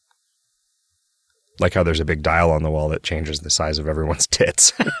 Like how there's a big dial on the wall that changes the size of everyone's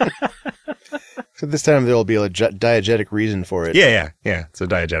tits. So this time there'll be a diegetic reason for it. Yeah. It's a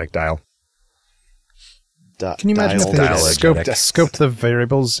diegetic dial. Can you imagine if they had Diegetic. scoped the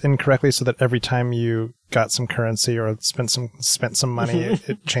variables incorrectly, so that every time you got some currency or spent some money,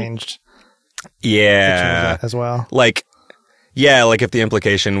 it changed? Yeah. As well. Like if the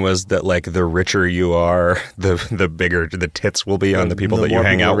implication was that like the richer you are, the bigger the tits will be on the people that you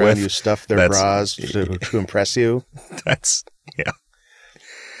hang out with. You stuff their bras to impress you. That's yeah.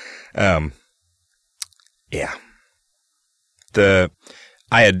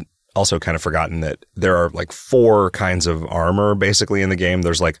 I had also kind of forgotten that there are like 4 kinds of armor basically in the game.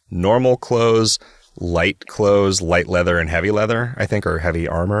 There's like normal clothes, light leather, and heavy leather, I think, or heavy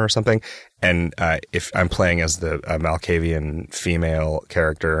armor or something. And if I'm playing as the Malkavian female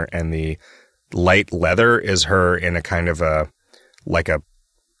character, and the light leather is her in a kind of a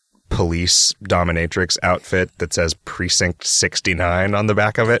police dominatrix outfit that says Precinct 69 on the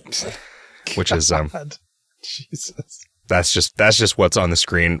back of it, which is Jesus. That's just what's on the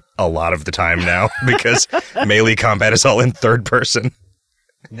screen a lot of the time now because melee combat is all in third person.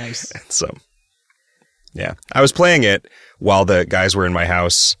 Nice. So, yeah. I was playing it while the guys were in my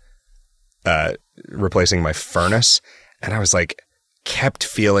house replacing my furnace, and I was like, kept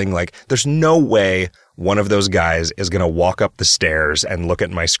feeling like there's no way one of those guys is going to walk up the stairs and look at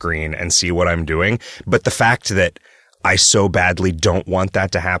my screen and see what I'm doing. But the fact that I so badly don't want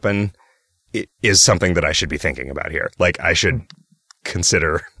that to happen is something that I should be thinking about here. Like, I should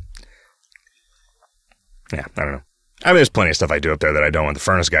consider. Yeah, I don't know. I mean, there's plenty of stuff I do up there that I don't want the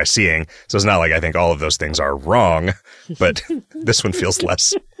furnace guy seeing. So it's not like I think all of those things are wrong, but this one feels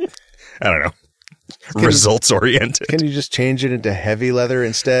less, I don't know, results oriented. Can you just change it into heavy leather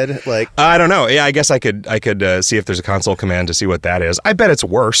instead? Like, I don't know. Yeah, I guess I could see if there's a console command to see what that is. I bet it's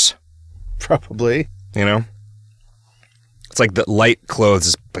worse. probably. You know, it's like the light clothes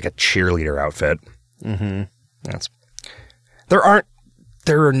is like a cheerleader outfit. Mm-hmm. There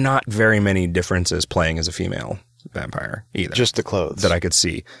are not very many differences playing as a female vampire either. Just the clothes that I could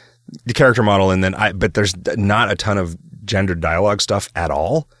see, the character model, and then but there's not a ton of gendered dialogue stuff at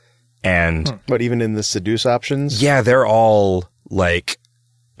all. And But even in the seduce options, yeah, they're all like,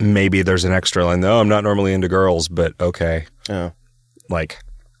 maybe there's an extra line. No, I'm not normally into girls, but okay. Oh. Like,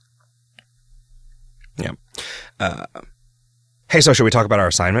 yeah. Hey, so should we talk about our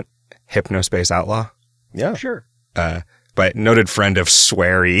assignment? Hypnospace Outlaw? Yeah. Sure. By noted friend of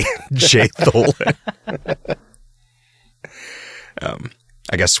Swery, Jay Tholen.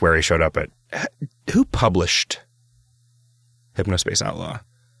 I guess Swery showed up at... Who published Hypnospace Outlaw?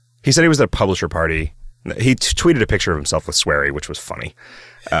 He said he was at a publisher party. He tweeted a picture of himself with Swery, which was funny.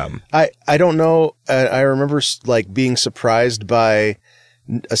 I don't know. I remember like being surprised by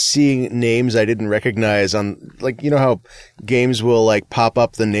seeing names I didn't recognize on, like, you know how games will like pop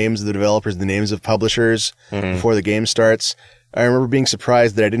up the names of the developers, the names of publishers before the game starts. I remember being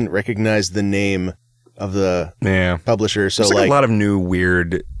surprised that I didn't recognize the name of the publisher. So there's like a lot of new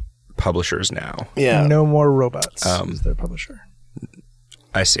weird publishers now. Yeah. No More Robots is their publisher.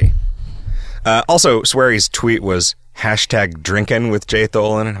 I see. Also, Swery's tweet was #drinking with Jay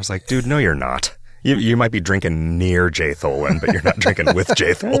Tholen, and I was like, dude, no, you're not. You might be drinking near Jay Tholen, but you're not drinking with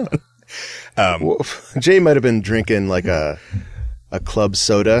Jay Tholen. Jay might have been drinking like a club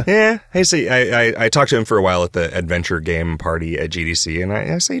soda. Yeah. Hey, see, I talked to him for a while at the adventure game party at GDC, and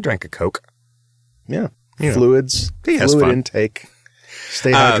I say he drank a Coke. Yeah. You know, Fluids. he has fluid fun. intake.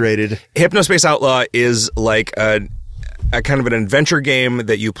 Stay hydrated. Hypnospace Outlaw is like a kind of an adventure game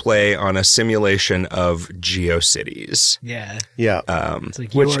that you play on a simulation of GeoCities. Yeah. Yeah. It's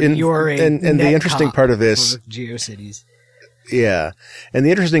like Which you're a and the net interesting cop part of this, for GeoCities. yeah, and the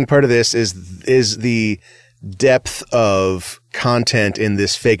interesting part of this is the depth of content in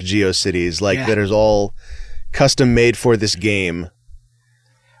this fake GeoCities, like that is all custom made for this game.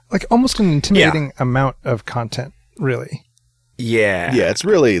 Like almost an intimidating amount of content, really. Yeah. Yeah, it's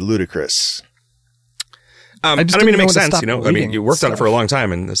really ludicrous. I just don't mean to didn't know make when to sense, stop you know. I mean, reading you worked on it for a stuff. long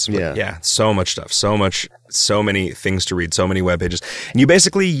time, and this, so much stuff, so many things to read, so many web pages, and you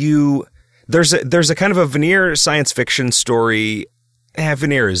basically there's a kind of a veneer science fiction story.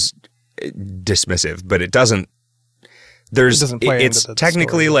 Veneer is dismissive, but it doesn't. It's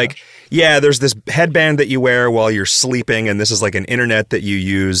technically story, like, there's this headband that you wear while you're sleeping, and this is like an internet that you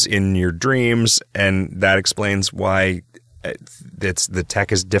use in your dreams, and that explains why the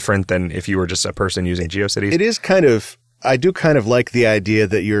tech is different than if you were just a person using GeoCities. It is kind of. I do kind of like the idea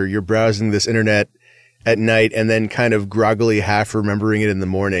that you're browsing this internet at night and then kind of groggily half remembering it in the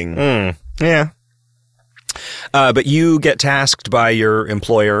morning. Yeah. But you get tasked by your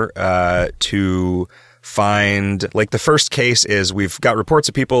employer to find, like, the first case is we've got reports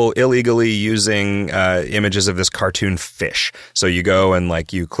of people illegally using images of this cartoon fish. So you go and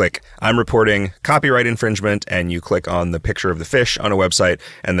like you click, I'm reporting copyright infringement, and you click on the picture of the fish on a website,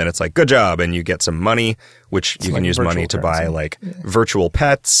 and then it's like, good job, and you get some money, which you can use money to buy like virtual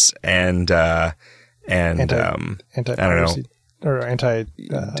pets and I don't know, or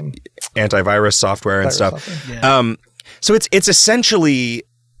antivirus software and stuff. Software. Yeah. So it's essentially,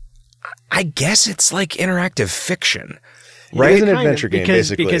 I guess it's like interactive fiction, right? It's an Kind of, adventure game,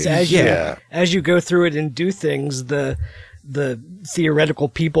 basically. Because as you go through it and do things, the theoretical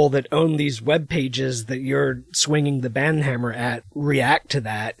people that own these web pages that you're swinging the banhammer at react to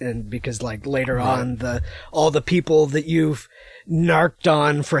that, and because like later on all the people that you've narked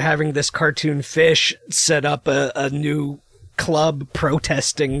on for having this cartoon fish set up a new club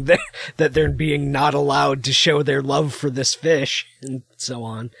protesting that they're being not allowed to show their love for this fish and so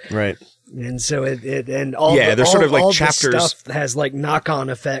on. Right. And so and all there's sort of like all chapters. This stuff has like knock-on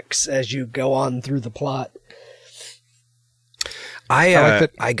effects as you go on through the plot. I like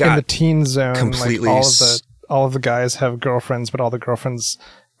that I got in the teen zone, completely like all of the guys have girlfriends, but all the girlfriends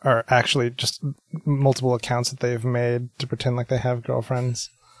are actually just multiple accounts that they've made to pretend like they have girlfriends.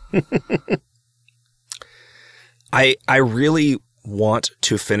 I really want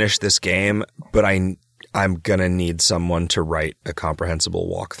to finish this game, but I'm gonna need someone to write a comprehensible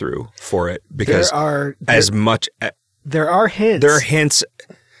walkthrough for it because there are hints. There are hints.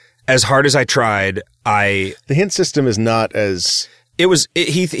 As hard as I tried, the hint system is not as.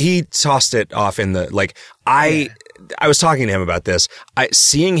 He tossed it off in the like. I was talking to him about this.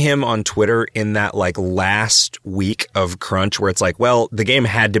 Seeing him on Twitter in that like last week of crunch where it's like, well, the game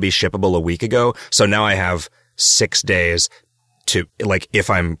had to be shippable a week ago, so now I have 6 days to like, if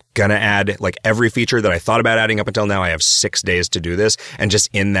I'm gonna add like every feature that I thought about adding up until now, I have 6 days to do this. And just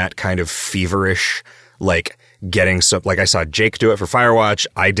in that kind of feverish, like getting so, like I saw Jake do it for Firewatch.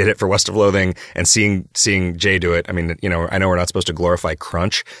 I did it for West of Loathing, and seeing Jay do it. I mean, you know, I know we're not supposed to glorify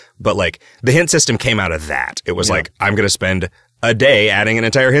crunch, but like the hint system came out of that. It was like, I'm going to spend a day adding an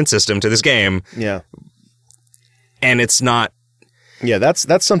entire hint system to this game. Yeah. And it's not. Yeah.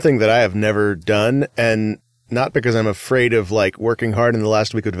 That's something that I have never done. And not because I'm afraid of like working hard in the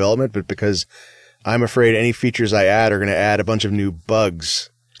last week of development, but because I'm afraid any features I add are going to add a bunch of new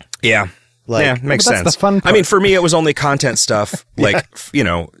bugs. Yeah. Like, yeah, makes sense. That's the fun part. I mean, for me, it was only content stuff. Like, you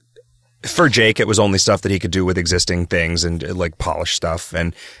know, for Jake, it was only stuff that he could do with existing things and like polish stuff.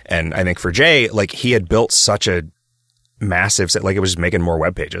 And I think for Jay, like he had built such a massive, like it was just making more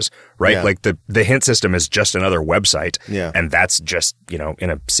web pages, right? Yeah. Like the hint system is just another website. Yeah. And that's just, you know, in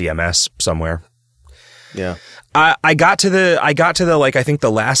a CMS somewhere. Yeah. I got to the like I think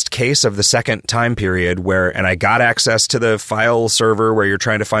the last case of the second time period and I got access to the file server where you're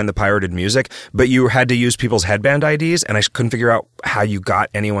trying to find the pirated music, but you had to use people's headband IDs, and I couldn't figure out how you got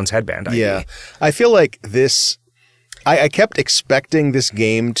anyone's headband ID. Yeah, I feel like this. I kept expecting this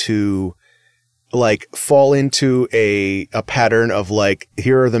game to like fall into a pattern of like,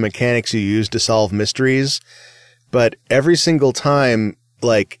 here are the mechanics you use to solve mysteries, but every single time,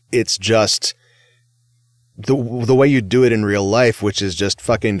 like it's just. The way you do it in real life, which is just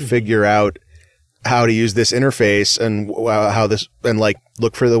fucking figure out how to use this interface and how this, and like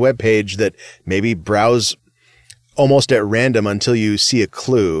look for the web page that maybe browse almost at random until you see a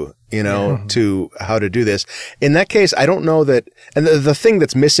clue, you know, to how to do this. In that case, I don't know that, and the thing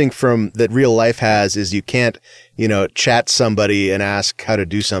that's missing from that real life has is you can't, you know, chat somebody and ask how to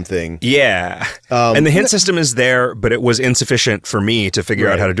do something. Yeah. And the hint system is there, but it was insufficient for me to figure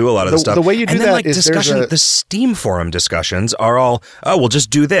out how to do a lot of the stuff. The way you do and then, that like, is the Steam forum discussions are all, oh, we'll just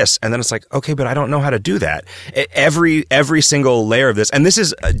do this. And then it's like, okay, but I don't know how to do that. Every single layer of this, and this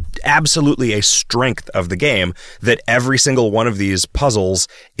is absolutely a strength of the game, that every single one of these puzzles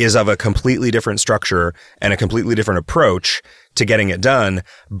is of a completely different structure and a completely different approach to getting it done.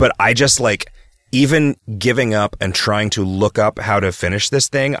 But I just like, even giving up and trying to look up how to finish this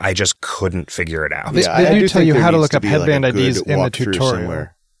thing, I just couldn't figure it out. They do tell you how to look up headband IDs in the tutorial.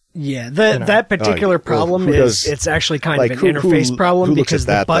 Somewhere. Yeah, that particular problem is it's actually kind of an interface problem because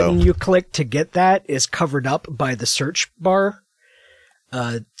the button you click to get that is covered up by the search bar.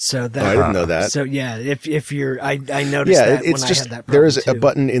 So that I didn't know that. So yeah, if you're, I noticed that it's when just, I had that problem there is too. a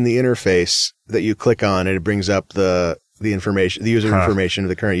button in the interface that you click on and it brings up the information, the user information of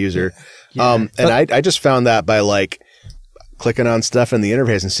the current user. Yeah. And I just found that by like clicking on stuff in the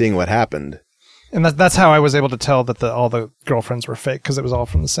interface and seeing what happened. And that's how I was able to tell that all the girlfriends were fake, because it was all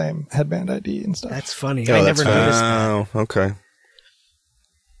from the same headband ID and stuff. That's funny. Oh, I that's never funny. noticed that. Oh, okay.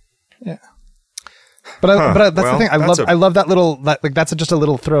 Yeah. But that's the thing. I love that little, that's just a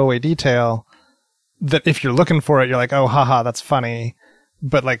little throwaway detail that if you're looking for it, you're like, oh, haha, that's funny.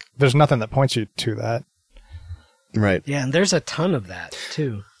 But like, there's nothing that points you to that. Right. Yeah, and there's a ton of that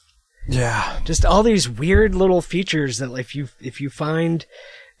too. Yeah. Just all these weird little features that if you find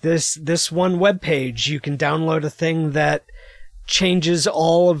this one web page, you can download a thing that changes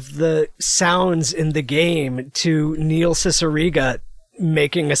all of the sounds in the game to Neil Cicierega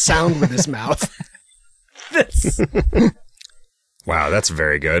making a sound with his mouth. Wow, that's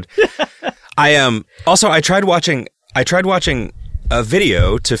very good. I tried watching a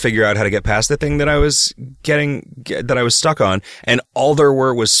video to figure out how to get past the thing that I was that I was stuck on, and all there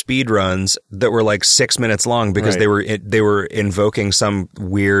was speed runs that were like 6 minutes long because they were invoking some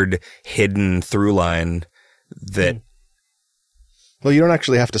weird hidden through line that. Well, you don't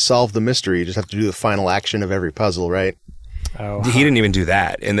actually have to solve the mystery; you just have to do the final action of every puzzle, right? Oh, he didn't even do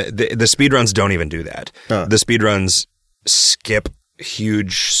that, and the speed runs don't even do that. The speed runs skip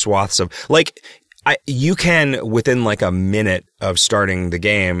huge swaths of like. You can, within like a minute of starting the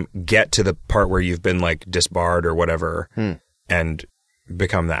game, get to the part where you've been like disbarred or whatever, and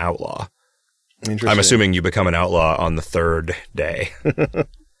become the outlaw. Interesting. I'm assuming you become an outlaw on the third day.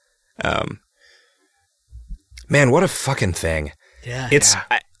 Man, what a fucking thing. Yeah. It's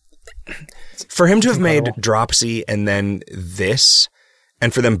for him to have made Dropsy and then this,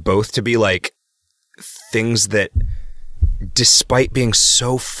 and for them both to be like things that, despite being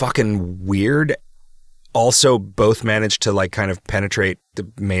so fucking weird, also both managed to like kind of penetrate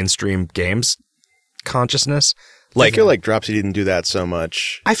the mainstream games consciousness. Like, I feel like Dropsy didn't do that so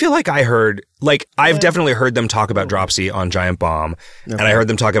much. I feel like I've definitely heard them talk about Dropsy on Giant Bomb, and I heard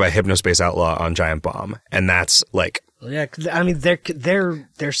them talk about Hypnospace Outlaw on Giant Bomb, and that's like, Yeah, 'cause, I mean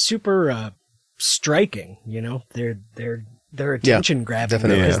they're super striking, you know. They're attention grabbing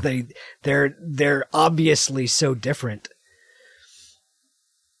definitely. because they're obviously so different.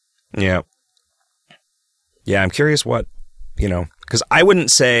 yeah. Yeah, I'm curious what, because I wouldn't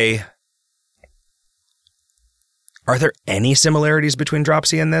say, are there any similarities between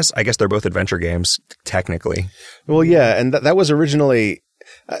Dropsy and this? I guess they're both adventure games, technically. Well, yeah, and that was originally...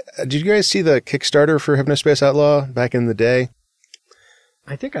 did you guys see the Kickstarter for Hypnospace Outlaw back in the day?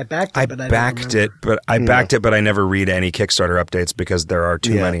 I think I backed it, I but I backed don't remember. backed it, but I never read any Kickstarter updates because there are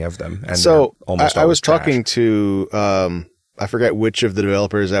too many of them. And So almost I always was talking to, I forget which of the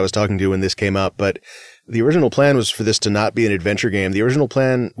developers I was talking to when this came up, but the original plan was for this to not be an adventure game. The original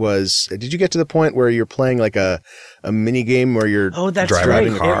plan was, did you get to the point where you're playing like a mini game where you're Oh, that's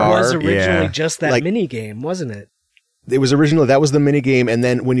driving right. a car? It was originally Yeah. just that Like- mini game, wasn't it? It was originally, that was the mini game, and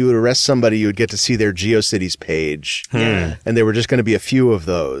then when you would arrest somebody, you would get to see their GeoCities page. Yeah. And there were just going to be a few of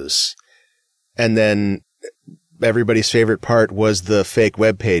those. And then everybody's favorite part was the fake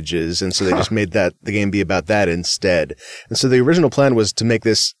web pages, and so they just made the game be about that instead. And so the original plan was to make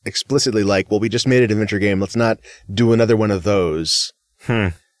this explicitly like, well, we just made an adventure game, let's not do another one of those.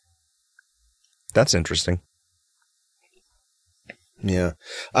 That's interesting. Yeah.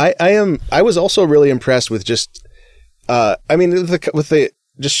 I was also really impressed with just, with the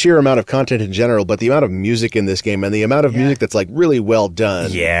just sheer amount of content in general, but the amount of music in this game and the amount of music that's like really well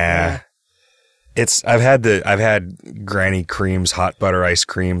done. Yeah. I've had Granny Cream's Hot Butter Ice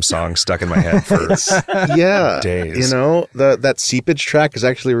Cream song stuck in my head for Yeah. days. You know, that seepage track is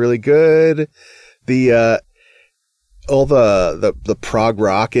actually really good. All the prog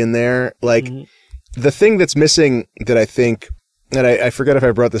rock in there. Like the thing that's missing that I think, and I forget if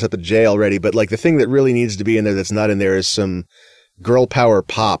I brought this up at Jay already, but like the thing that really needs to be in there that's not in there is some girl power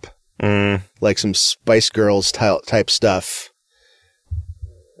pop, like some Spice Girls type stuff.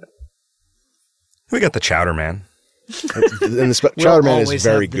 We got the Chowder Man. And the We'll Chowder Man is always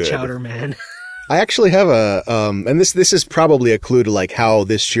very have the good. Chowder Man. I actually have and this is probably a clue to like how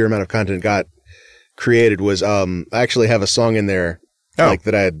this sheer amount of content got created was, I actually have a song in there, like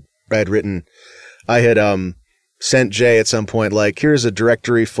that I had written. I had, sent Jay at some point, like, here's a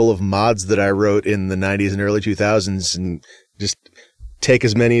directory full of mods that I wrote in the 90s and early 2000s and just take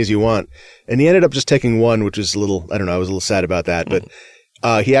as many as you want. And he ended up just taking one, which was I don't know, I was a little sad about that, but,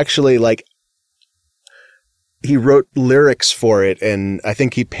 he actually he wrote lyrics for it, and I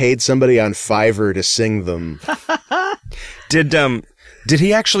think he paid somebody on Fiverr to sing them. Did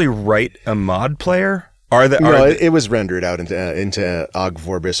he actually write a mod player? It was rendered out into Ogg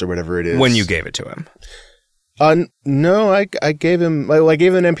Vorbis or whatever it is. When you gave it to him? No, I gave him. I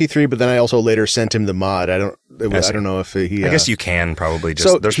gave him an MP3, but then I also later sent him the mod. I don't know if he. I guess you can probably just.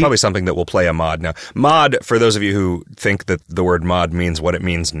 So there's probably something that will play a mod now. Mod, for those of you who think that the word mod means what it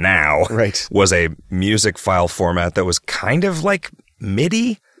means now, Right. was a music file format that was kind of like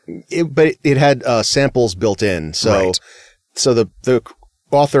MIDI. But it had samples built in, so Right. so the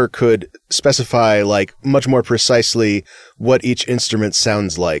author could specify like much more precisely what each instrument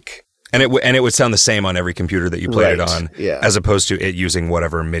sounds like. And it would sound the same on every computer that you played it Right, on, yeah. as opposed to it using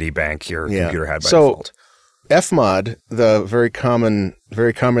whatever MIDI bank your computer had by So, default. Fmod, the very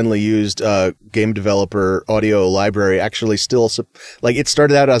commonly used game developer audio library, actually still it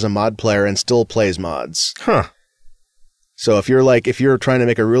started out as a mod player and still plays mods. Huh. So if you're trying to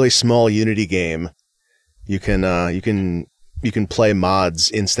make a really small Unity game, you can play mods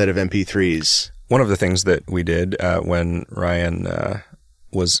instead of MP3s. One of the things that we did when Ryan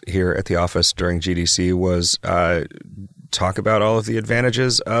was here at the office during GDC was talk about all of the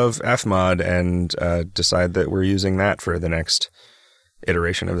advantages of Fmod and decide that we're using that for the next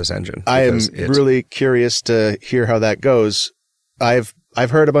iteration of this engine. I am because really curious to hear how that goes. I've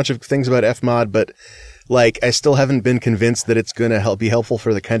heard a bunch of things about Fmod, but I still haven't been convinced that it's going to be helpful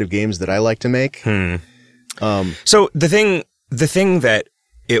for the kind of games that I like to make. So the thing that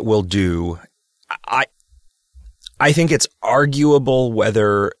it will do, I think it's arguable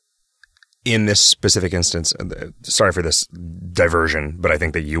whether in this specific instance, sorry for this diversion, but I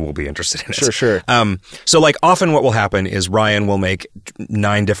think that you will be interested in it. Sure. So like often what will happen is Ryan will make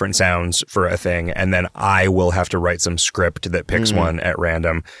 9 different sounds for a thing, and then I will have to write some script that picks one at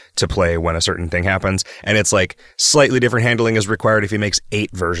random to play when a certain thing happens. And it's like slightly different handling is required if he makes 8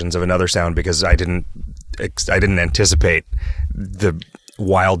 versions of another sound, because I didn't anticipate the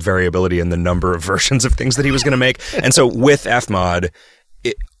wild variability in the number of versions of things that he was going to make. And so with Fmod,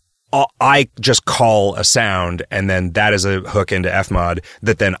 I just call a sound, and then that is a hook into Fmod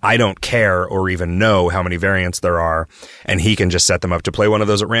that then I don't care or even know how many variants there are, and he can just set them up to play one of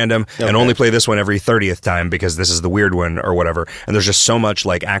those at random and only play this one every 30th time because this is the weird one or whatever. And there's just so much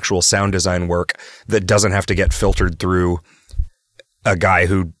like actual sound design work that doesn't have to get filtered through a guy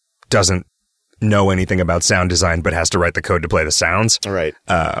who doesn't know anything about sound design but has to write the code to play the sounds. All right.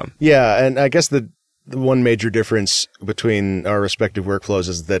 Yeah, and I guess the one major difference between our respective workflows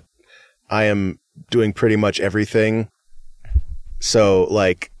is that I am doing pretty much everything. So,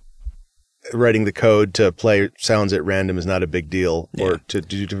 like, writing the code to play sounds at random is not a big deal, or to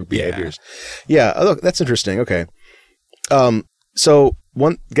do different behaviors. Yeah, look, that's interesting. Okay. So,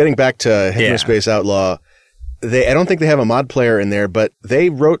 getting back to Hypnospace Outlaw, I don't think they have a mod player in there, but they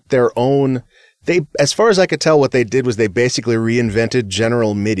wrote their own. As far as I could tell, what they did was they basically reinvented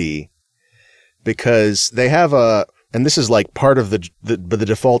General MIDI, because they have and this is like part of the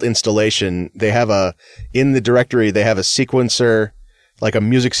default installation. They have in the directory, they have a sequencer, like a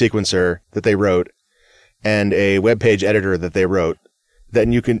music sequencer that they wrote, and a web page editor that they wrote.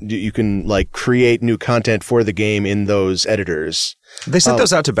 Then you can like create new content for the game in those editors. They sent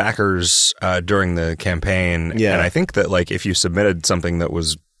those out to backers during the campaign. Yeah. And I think that like if you submitted something that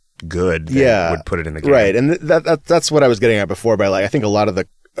was good, they would put it in the game. Right. And that's what I was getting at before by like, I think a lot of the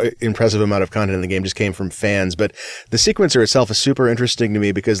impressive amount of content in the game just came from fans, but the sequencer itself is super interesting to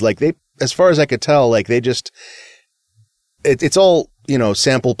me because like as far as I could tell, like they just, it's all,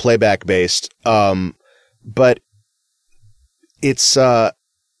 sample playback based. But it's,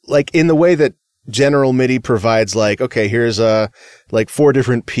 like in the way that General MIDI provides like, okay, here's like 4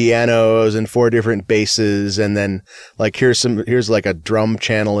 different pianos and 4 different basses. And then like, here's like a drum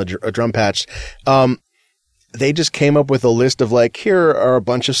channel, a drum patch. They just came up with a list of like, here are a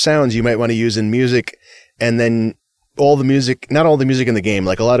bunch of sounds you might want to use in music. And then not all the music in the game,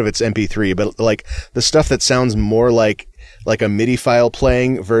 like a lot of it's MP3, but like the stuff that sounds more like a MIDI file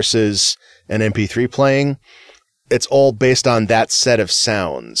playing versus an MP3 playing, it's all based on that set of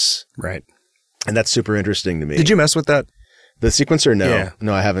sounds. Right. And that's super interesting to me. Did you mess with that? The sequencer? No. Yeah.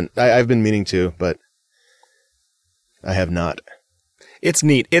 No, I haven't. I've been meaning to, but I have not. It's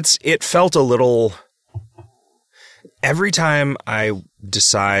neat. It felt a little... Every time I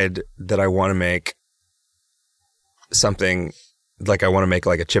decide that I want to make something, like I want to make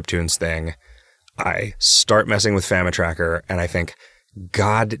like a chiptunes thing, I start messing with Famitracker and I think,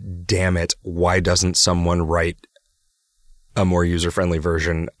 God damn it, why doesn't someone write a more user-friendly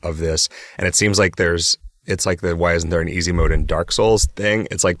version of this? And it seems like it's like the why isn't there an easy mode in Dark Souls thing?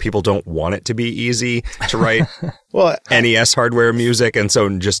 It's like people don't want it to be easy to write NES hardware music, and so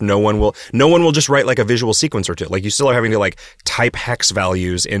just no one will just write like a visual sequencer to it. Like you still are having to like type hex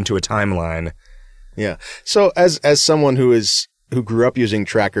values into a timeline. Yeah. So as someone who grew up using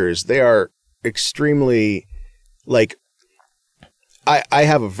trackers, they are extremely like I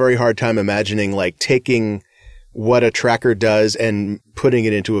have a very hard time imagining like taking what a tracker does and putting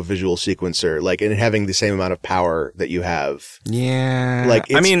it into a visual sequencer, like, and having the same amount of power that you have. Yeah.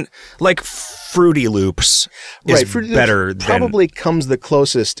 Like, I mean, like Fruity Loops is Fruity better Loops than... probably comes the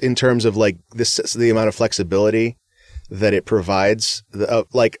closest in terms of like the amount of flexibility that it provides.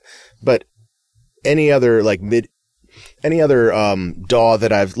 But any other DAW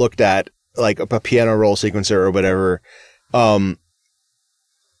that I've looked at, like a piano roll sequencer or whatever,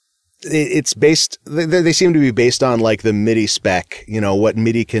 it's based, they seem to be based on like the MIDI spec, what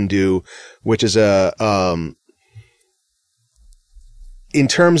MIDI can do, which is in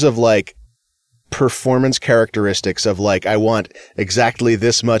terms of like performance characteristics of like, I want exactly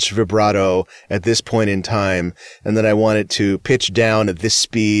this much vibrato at this point in time, and then I want it to pitch down at this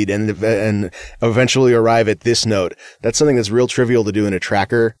speed and eventually arrive at this note. That's something that's real trivial to do in a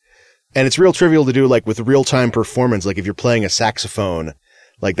tracker. And it's real trivial to do like with real-time performance, like if you're playing a saxophone.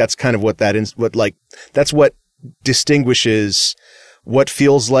 Like that's kind of what that is, that's what distinguishes what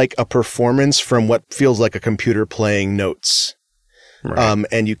feels like a performance from what feels like a computer playing notes. Right.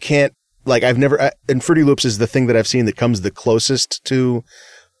 And you can't, like and Fruity Loops is the thing that I've seen that comes the closest to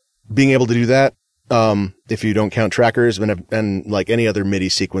being able to do that. If you don't count trackers, and like any other MIDI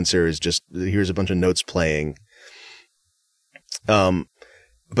sequencer is just, here's a bunch of notes playing.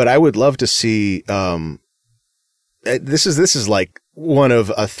 but I would love to see. This is like one of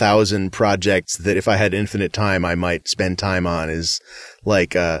 1,000 projects that if I had infinite time, I might spend time on. Is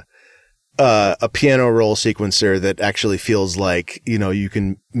like a piano roll sequencer that actually feels like, you know, you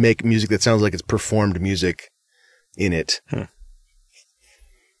can make music that sounds like it's performed music in it.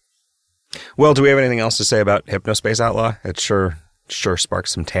 Well, do we have anything else to say about Hypnospace Outlaw? It sure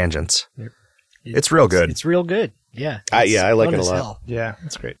sparks some tangents. It's real good. It's real good. Yeah. I like fun it a as lot. hell. Yeah,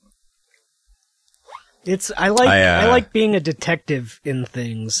 it's great. I like being a detective in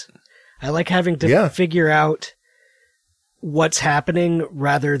things. I like having to figure out what's happening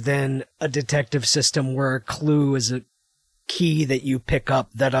rather than a detective system where a clue is a key that you pick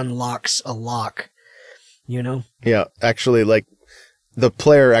up that unlocks a lock. You know? Yeah, actually, like the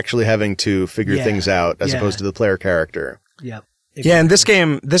player actually having to figure things out as opposed to the player character. Yep. Yeah, and this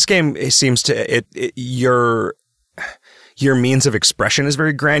game it seems to your means of expression is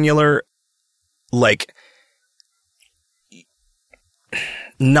very granular. Like,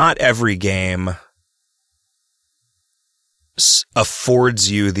 not every game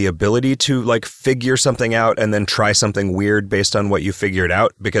affords you the ability to like figure something out and then try something weird based on what you figured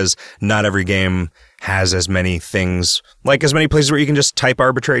out, because not every game has as many things, like as many places where you can just type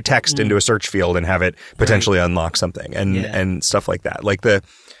arbitrary text into a search field and have it potentially unlock something and stuff like that. Like the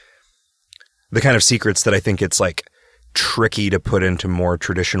kind of secrets that I think it's like tricky to put into more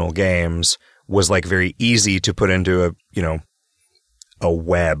traditional games was like very easy to put into a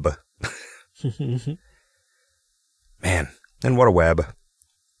web. Man, and what a web.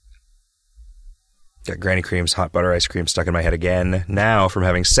 Got Granny Cream's hot butter ice cream stuck in my head again now from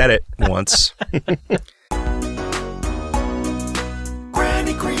having said it once.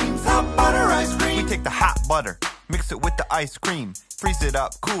 Granny Cream's hot butter ice cream. We take the hot butter, mix it with the ice cream, freeze it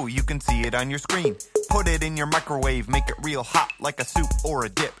up cool, you can see it on your screen. Put it in your microwave, make it real hot like a soup or a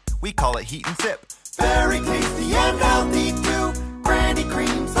dip. We call it heat and sip. Very tasty and healthy too. Granny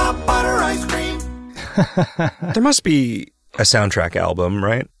Cream's hot butter ice cream. There must be a soundtrack album,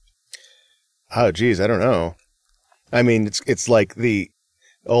 right? Oh, geez, I don't know. I mean, it's like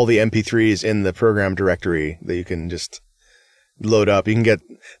all the MP3s in the program directory that you can just load up. You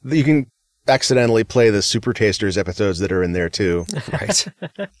can accidentally play the Super Tasters episodes that are in there too. Right.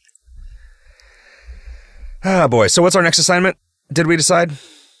 Ah, boy. So what's our next assignment? Did we decide?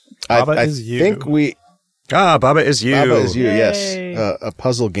 I think we... Baba is you. Baba is you, Yay. yes. A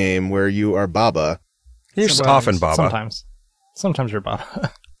puzzle game where you are Baba. You're often Baba. Sometimes you're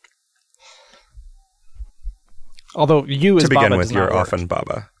Baba. Although you as to begin Baba with, does not you're work. often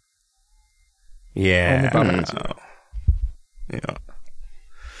Baba. Yeah. Only Baba is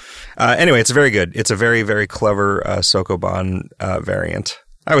Yeah. Anyway, it's very good. It's a very, very clever Sokoban variant.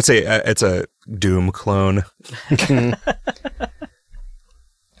 I would say it's a Doom clone.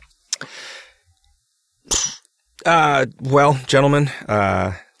 Well, gentlemen,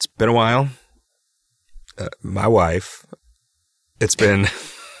 it's been a while. My wife, it's been...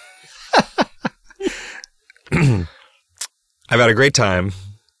 I've had a great time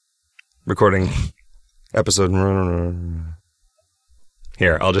recording episode...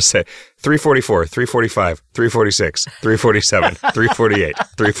 Here, I'll just say 344, 345, 346, 347, 348,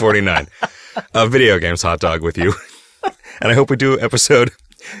 349 of Video Games Hot Dog with you. And I hope we do episode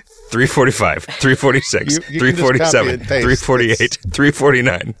 345, 346, 347, 348,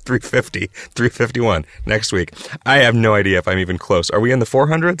 349, 350, 351 next week. I have no idea if I'm even close. Are we in the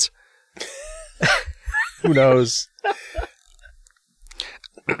 400s? Who knows?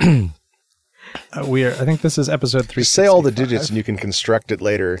 I think this is episode 3. Just say all the digits and you can construct it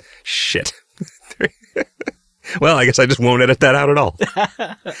later. Shit. Well, I guess I just won't edit that out at all.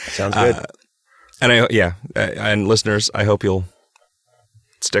 Sounds good. And listeners, I hope you'll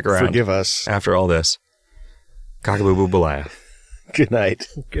stick around. Forgive us. After all this. Cockaboo-boo-balaya. Good night.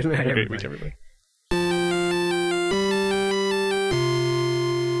 Good night, Great everybody. week, everybody.